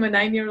netball like I'm a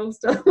 9-year-old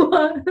still.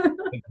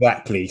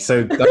 Exactly.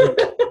 So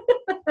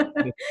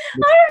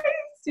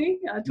see,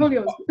 I told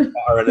you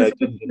I was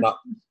ginger nut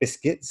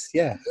biscuits.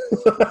 Yeah.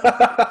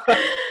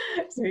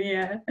 So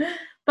yeah,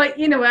 but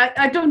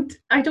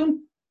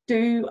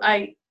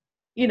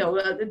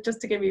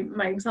just to give you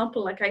my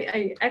example, like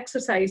I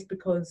exercise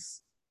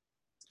because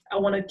I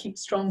want to keep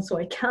strong so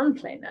I can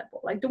play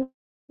netball. I don't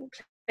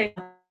play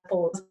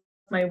netball as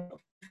my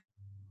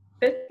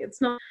fit. It's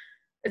my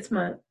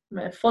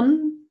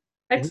fun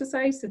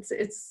exercise.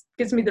 It's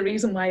gives me the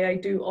reason why I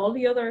do all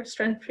the other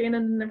strength training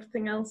and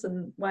everything else,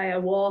 and why I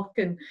walk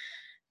and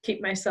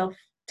keep myself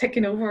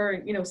ticking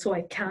over, so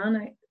I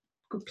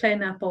go play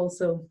netball.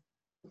 So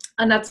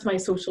and that's my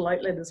social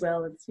outlet as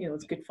well. It's, you know,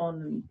 it's good fun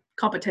and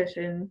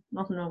competition.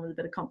 Nothing wrong with a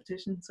bit of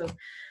competition. So,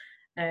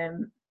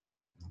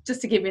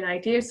 just to give you an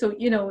idea, so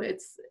you know,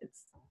 it's.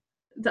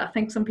 I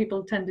think some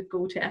people tend to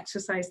go to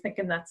exercise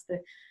thinking that's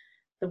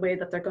the way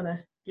that they're going to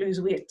lose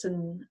weight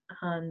and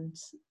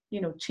you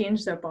know,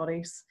 change their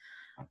bodies,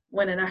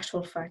 when in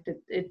actual fact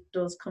it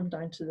does come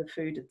down to the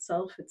food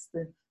itself. It's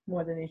the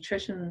more the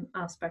nutrition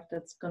aspect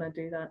that's going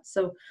to do that.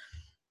 So,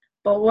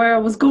 but where I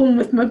was going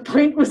with my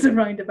point was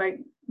around about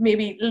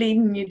maybe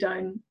leading you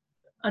down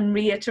and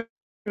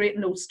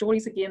reiterating those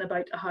stories again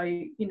about how,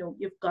 you know,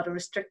 you've got to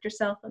restrict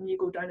yourself and you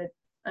go down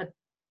a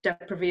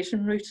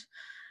deprivation route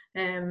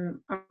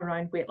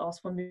around weight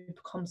loss, when we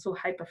become so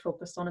hyper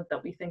focused on it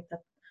that we think that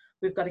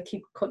we've got to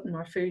keep cutting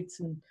our foods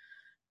and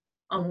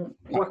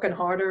working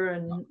harder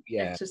and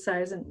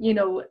exercising, you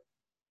know.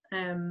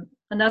 And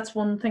that's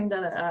one thing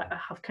that I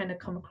have kind of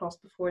come across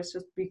before. It's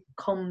just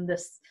become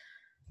this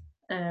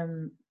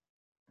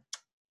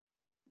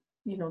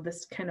you know,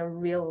 this kind of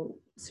real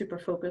super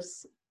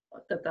focus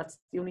that's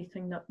the only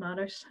thing that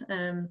matters,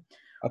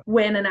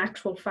 when in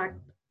actual fact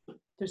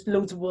there's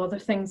loads of other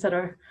things that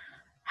are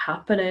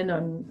happening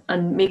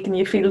and making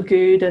you feel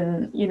good.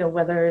 And you know,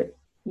 whether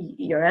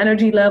your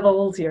energy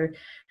levels, you're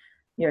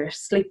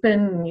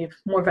sleeping, you've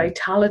more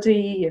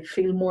vitality, you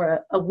feel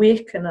more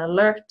awake and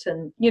alert,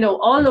 and you know,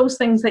 all those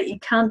things that you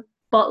can't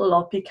bottle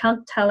up, you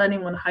can't tell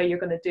anyone how you're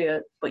going to do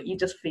it, but you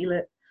just feel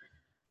it.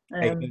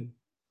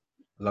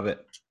 Love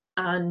it.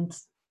 And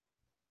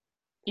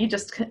you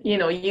just, you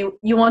know, you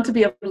want to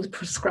be able to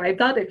prescribe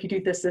that. If you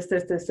do this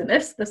and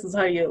this is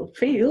how you'll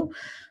feel.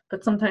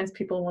 But sometimes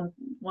people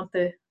want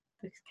the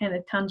kind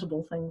of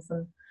tangible things.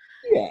 And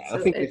yeah, so I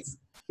think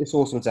it's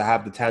awesome to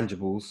have the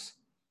tangibles.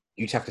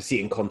 You just have to see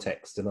it in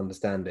context and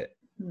understand it,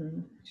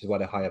 which is why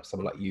they hire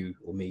someone like you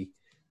or me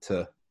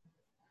to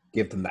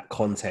give them that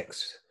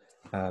context.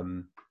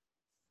 And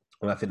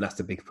I think that's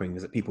the big thing,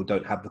 is that people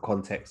don't have the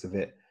context of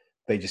it.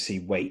 They just see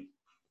weight,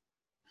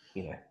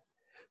 you know,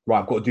 right,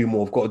 I've got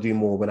to do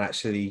more, when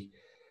actually,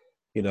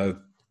 you know,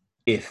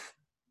 if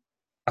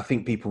I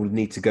think people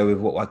need to go with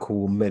what I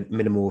call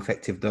minimal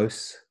effective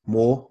dose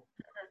more,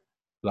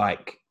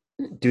 like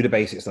do the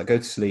basics, like go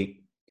to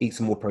sleep, eat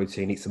some more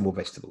protein, eat some more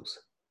vegetables.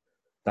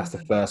 That's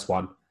the first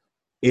one.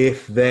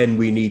 If then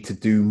we need to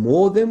do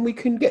more, then we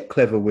can get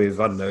clever with,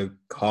 I don't know,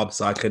 carb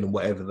cycling and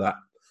whatever that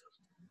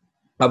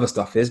other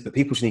stuff is, but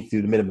people should need to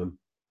do the minimum.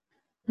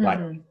 Like,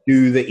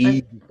 do the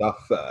easy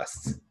stuff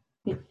first.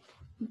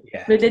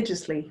 Yeah.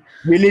 Religiously.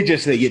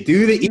 You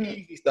do the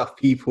easy stuff,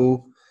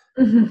 people.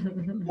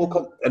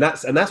 And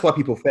that's why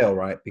people fail,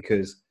 right?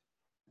 Because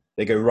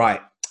they go,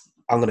 right,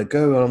 I'm going to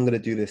go and I'm going to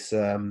do this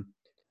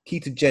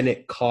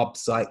ketogenic carb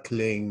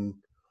cycling,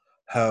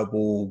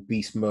 herbal,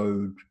 beast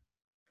mode,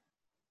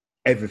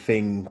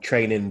 everything,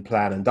 training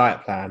plan and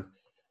diet plan.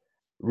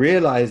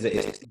 Realize that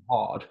it's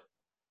hard.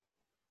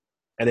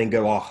 And then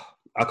go, oh,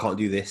 I can't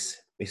do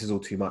this. This is all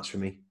too much for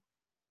me.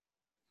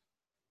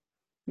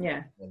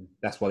 Yeah. And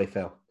that's why they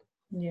fail.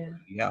 Yeah.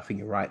 Yeah, I think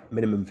you're right.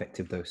 Minimum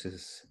effective dose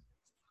is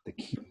the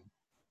key.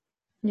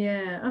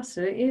 Yeah,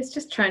 absolutely. It's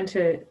just trying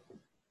to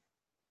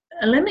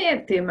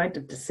eliminate the amount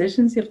of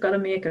decisions you've got to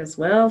make as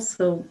well.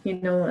 So, you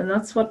know, and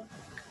that's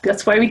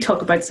why we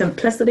talk about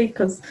simplicity,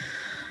 because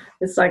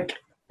it's like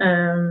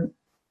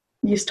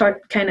you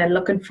start kind of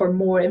looking for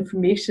more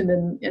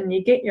information and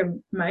you get your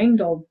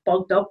mind all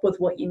bogged up with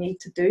what you need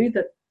to do,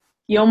 that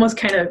you almost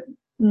kind of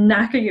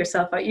knacker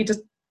yourself out. You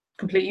just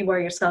completely wear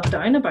yourself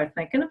down about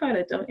thinking about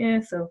it, don't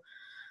you? So,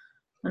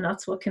 and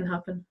that's what can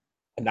happen.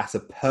 And that's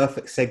a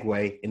perfect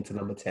segue into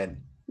number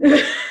 10.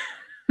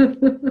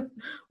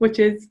 Which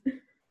is?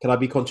 Can I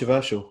be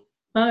controversial?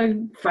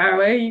 Far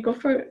away, you go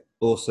for it.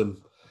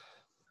 Awesome.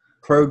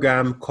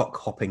 Program cock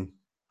hopping.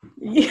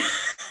 Yeah.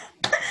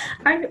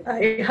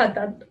 I had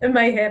that in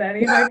my head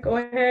anyway. Go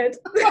ahead.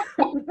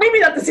 Maybe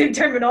not the same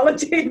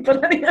terminology,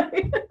 but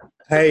anyway.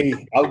 Hey,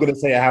 I'm going to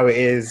say it how it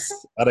is.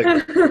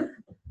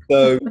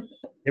 So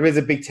there is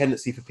a big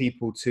tendency for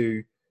people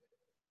to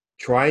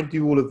try and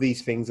do all of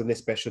these things on this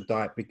special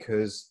diet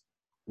because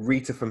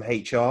Rita from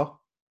HR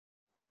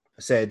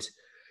said,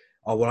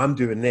 oh, well, I'm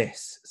doing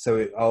this.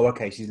 So,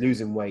 okay, she's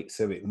losing weight,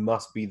 so it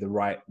must be the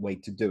right way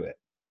to do it.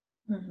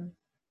 Mm-hmm.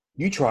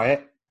 You try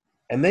it,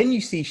 and then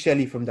you see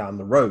Shelley from down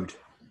the road.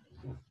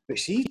 But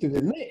she's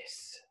doing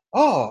this.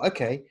 Oh,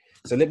 okay.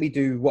 So let me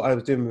do what I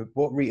was doing with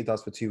what Rita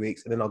does for 2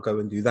 weeks, and then I'll go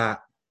and do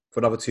that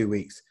for another 2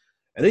 weeks.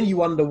 And then you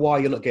wonder why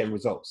you're not getting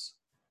results.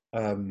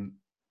 And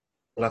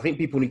I think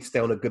people need to stay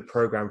on a good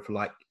program for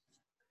like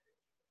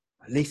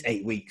at least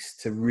 8 weeks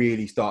to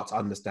really start to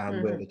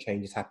understand where the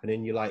change is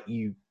happening. You're like,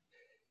 you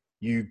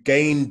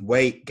gain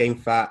weight, gain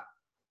fat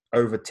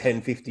over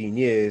 10, 15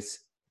 years,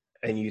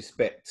 and you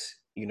expect,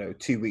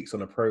 2 weeks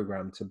on a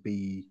program to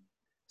be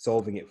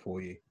solving it for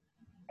you.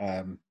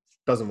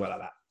 Doesn't work like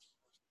that.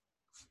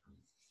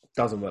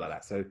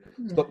 So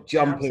stop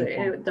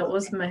jumping. That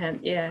was my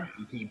head. Yeah.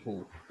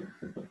 People.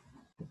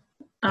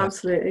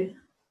 Absolutely.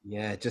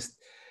 Yeah. Just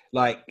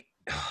like,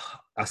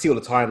 I see all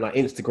the time, like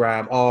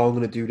Instagram, oh, I'm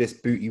going to do this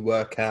booty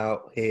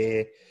workout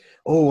here.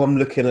 oh, I'm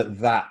looking at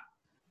that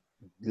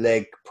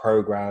leg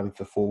program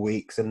for 4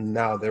 weeks, and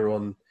now they're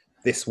on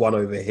this one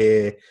over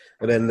here,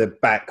 and then they're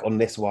back on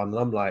this one. And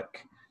I'm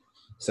like,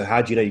 so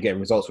how do you know you're getting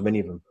results from any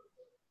of them?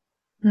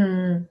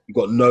 You've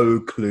got no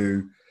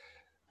clue,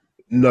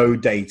 no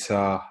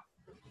data,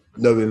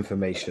 no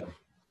information.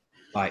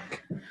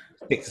 Like,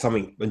 stick to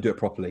something and do it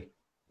properly.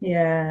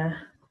 Yeah.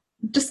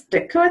 Just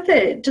stick with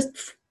it.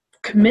 Just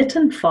commit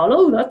and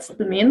follow. That's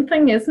the main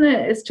thing, isn't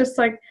it? It's just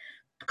like,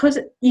 because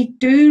you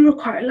do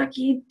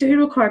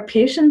require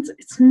patience.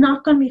 It's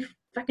not going to be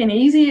fucking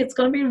easy. It's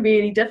going to be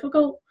really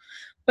difficult.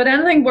 But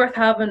anything worth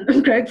having,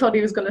 Greg thought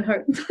he was going to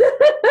hurt.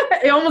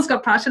 He almost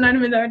got passion out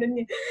of me there, didn't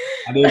you?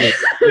 I nearly.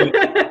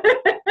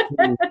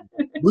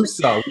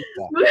 Musa.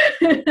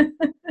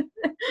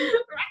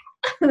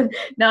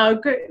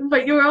 No,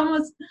 but you were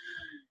almost,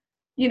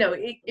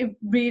 it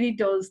really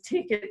does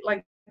take it.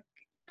 Like,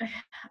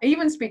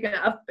 even speaking,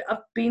 I've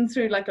been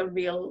through like a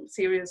real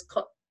serious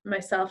cut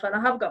myself, and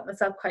I have got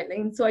myself quite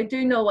lean. So I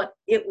do know what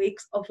 8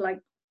 weeks of like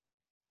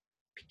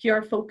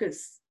pure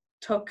focus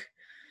took,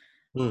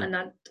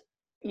 and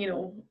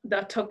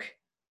that took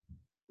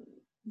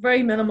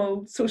very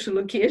minimal social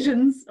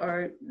occasions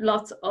or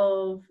lots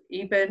of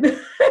even.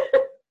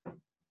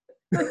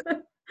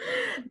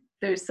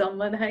 There's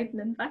someone hiding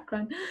in the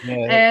background.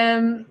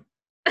 Yeah.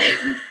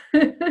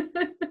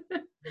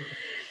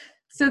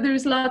 So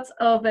there's lots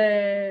of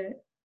Go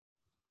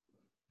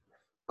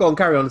on,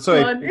 carry on.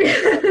 Sorry.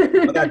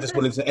 My dad just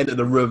wanted to enter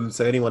the room,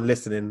 so anyone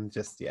listening,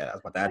 that's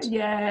my dad.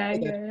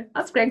 Yeah.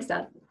 That's Greg's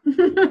dad.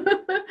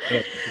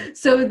 Yeah.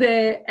 So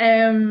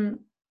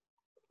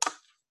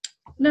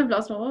no, I've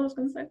lost what I was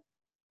going to say.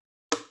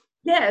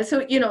 Yeah,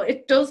 so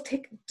it does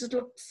take just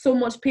so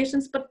much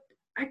patience, but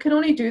I could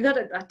only do that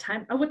at that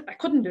time. I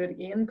couldn't do it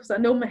again because I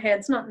know my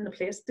head's not in the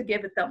place to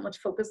give it that much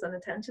focus and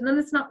attention, and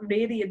it's not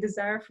really a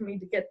desire for me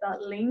to get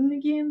that lean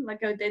again,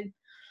 like I did.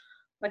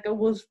 Like I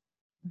was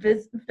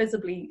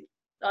visibly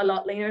a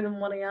lot leaner than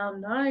what I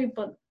am now,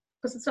 but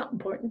because it's not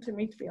important to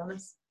me, to be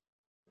honest.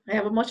 I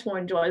have a much more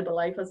enjoyable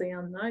life as I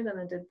am now than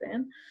I did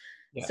then.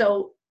 Yeah.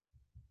 So,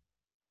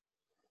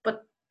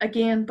 but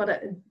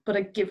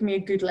it gave me a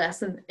good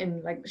lesson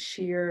in like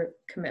sheer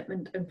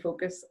commitment and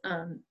focus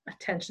and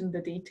attention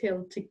to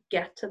detail to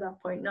get to that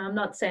point. Now, I'm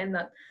not saying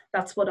that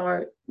that's what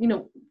our,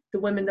 the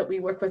women that we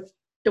work with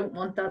don't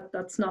want that.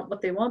 That's not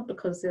what they want,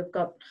 because they've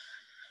got,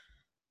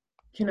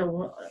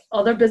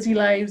 other busy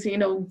lives,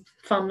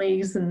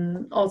 families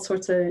and all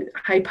sorts of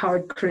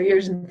high-powered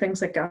careers and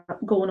things like that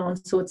going on.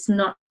 So it's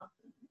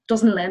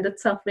doesn't lend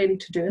itself really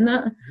to doing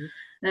that.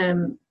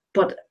 Mm-hmm.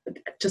 But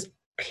just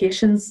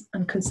patience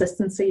and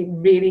consistency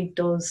really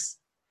does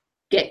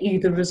get you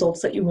the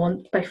results that you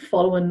want by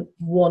following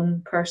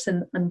one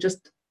person and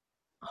just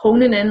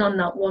honing in on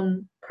that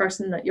one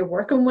person that you're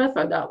working with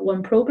or that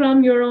one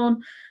program you're on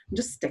and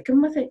just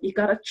sticking with it. You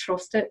got to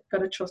trust it, got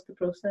to trust the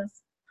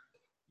process.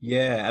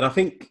 Yeah, and I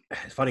think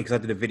it's funny because I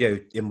did a video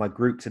in my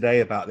group today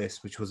about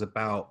this, which was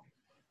about,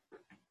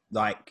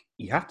 like,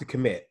 you have to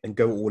commit and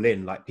go all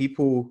in. Like,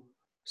 people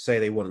say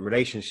they want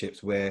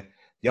relationships where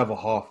the other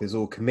half is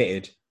all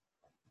committed,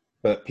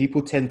 but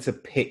people tend to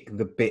pick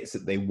the bits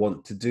that they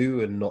want to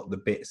do and not the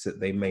bits that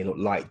they may not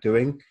like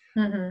doing.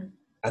 Mm-hmm.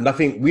 And I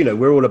think,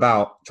 we're all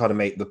about trying to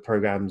make the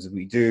programs that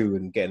we do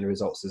and getting the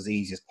results as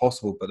easy as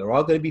possible, but there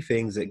are going to be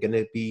things that are going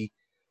to be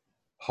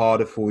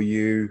harder for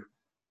you,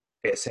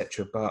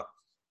 etc. But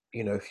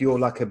if you're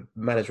like a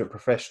management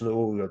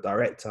professional, you're a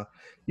director,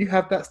 you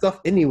have that stuff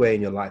anyway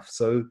in your life.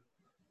 So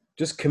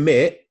just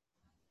commit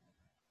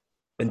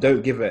and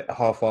don't give it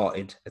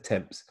half-hearted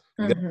attempts.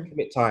 You're going to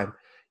commit time.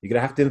 You're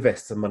going to have to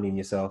invest some money in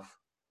yourself.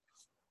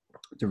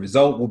 The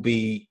result will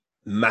be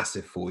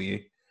massive for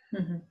you,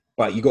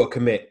 but you got to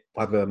commit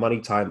either money,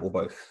 time, or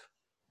both.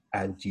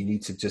 And you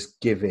need to just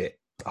give it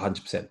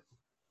 100%,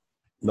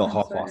 not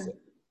half-ass it.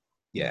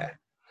 Yeah.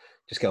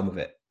 Just get on with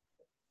it.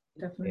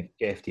 Definitely.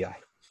 Get FDI.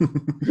 You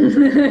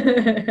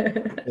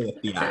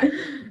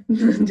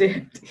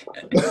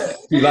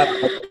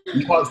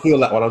can't steal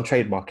that one. I'm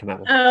trademarking that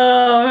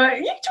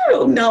one. You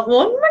don't own that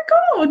one. Oh my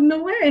God,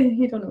 no way.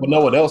 You don't know. Well,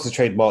 no one else has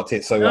trademarked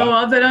it, so.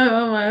 I don't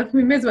know.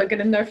 We may as well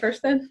get in there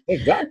first then.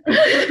 Exactly.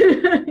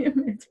 You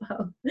may as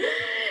well.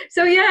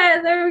 So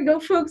yeah, there we go,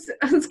 folks.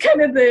 That's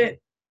kind of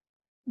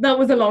that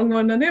was a long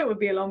one. I knew it would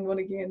be a long one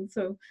again.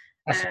 So.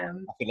 I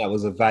think that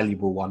was a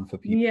valuable one for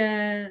people.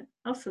 Yeah,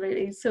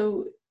 absolutely.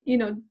 So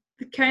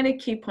the kind of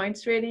key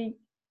points really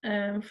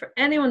for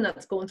anyone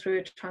that's going through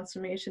a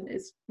transformation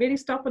is really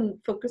stop and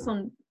focus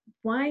on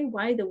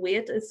why the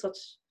weight is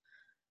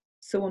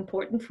so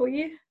important for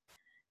you,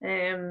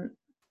 and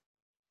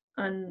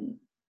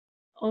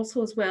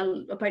also as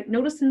well about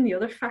noticing the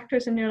other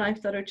factors in your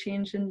life that are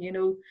changing.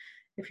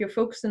 If you're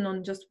focusing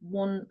on just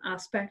one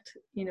aspect,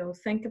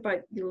 think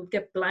about, you'll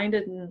get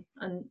blinded and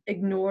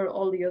ignore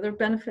all the other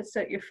benefits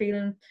that you're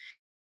feeling,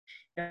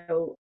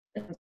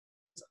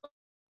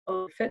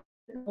 fit,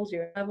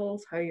 your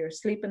levels, how you're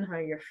sleeping, how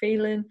you're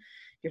feeling,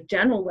 your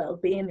general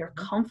well-being, your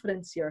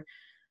confidence, your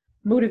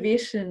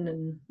motivation,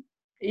 and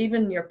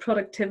even your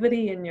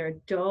productivity in your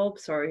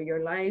jobs or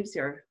your lives,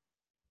 your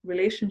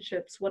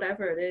relationships,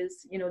 whatever it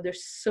is, you know,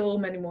 there's so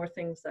many more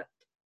things that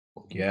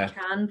you Yeah.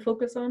 can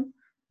focus on.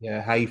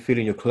 Yeah. How you feel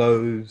in your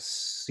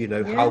clothes, you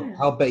know, Yeah.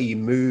 how better you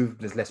move,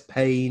 there's less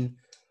pain.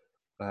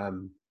 Yeah.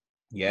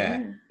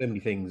 Yeah. So many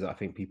things that I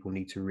think people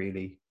need to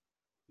really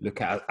look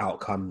at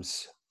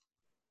outcomes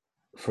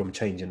from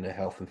changing their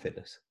health and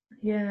fitness.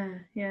 Yeah,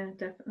 yeah,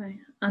 definitely.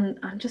 And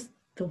just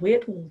the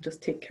weight will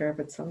just take care of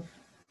itself.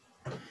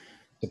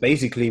 So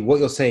basically, what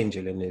you're saying,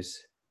 Gillian,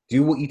 is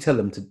do what you tell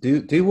them to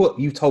do, do what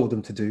you told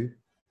them to do,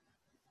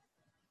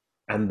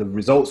 and the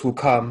results will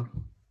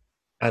come,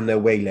 and they're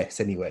way less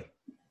anyway.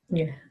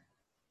 Yeah.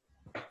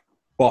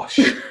 Bosh.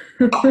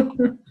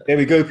 There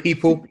we go,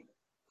 people.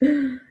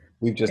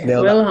 We've just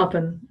nailed it will that.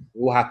 happen.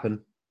 It will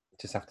happen.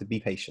 Just have to be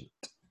patient.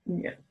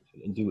 Yeah.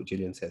 And do what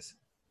Gillian says.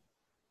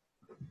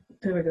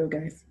 There we go,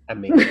 guys.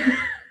 And me, of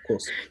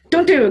course.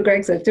 Don't do what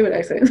Greg said. Do what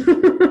I said.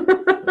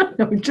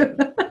 No,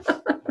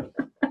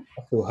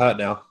 I feel hurt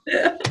now.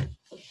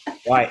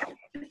 Right.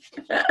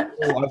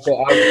 Oh, I've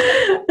got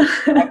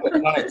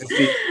time to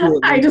see.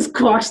 I just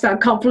quashed that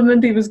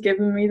compliment he was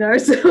giving me there.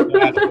 So.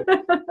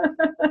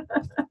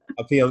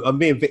 I'm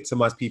being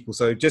victimized, people.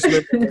 So just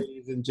remember,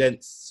 ladies and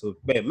gents, or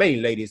mainly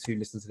ladies who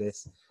listen to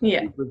this,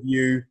 yeah.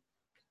 Review.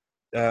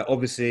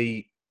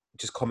 Obviously,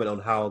 just comment on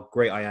how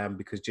great I am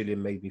because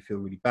Gillian made me feel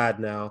really bad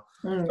now.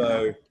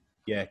 So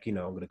yeah, you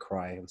know, I'm gonna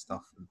cry and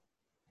stuff and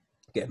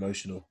get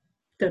emotional.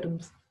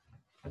 Diddums.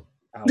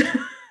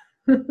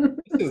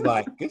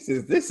 This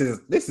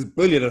is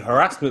bullying and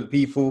harassment,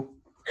 people.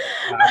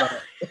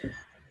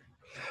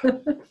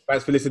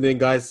 Thanks for listening,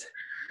 guys.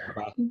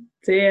 Bye.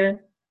 See ya.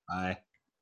 Bye.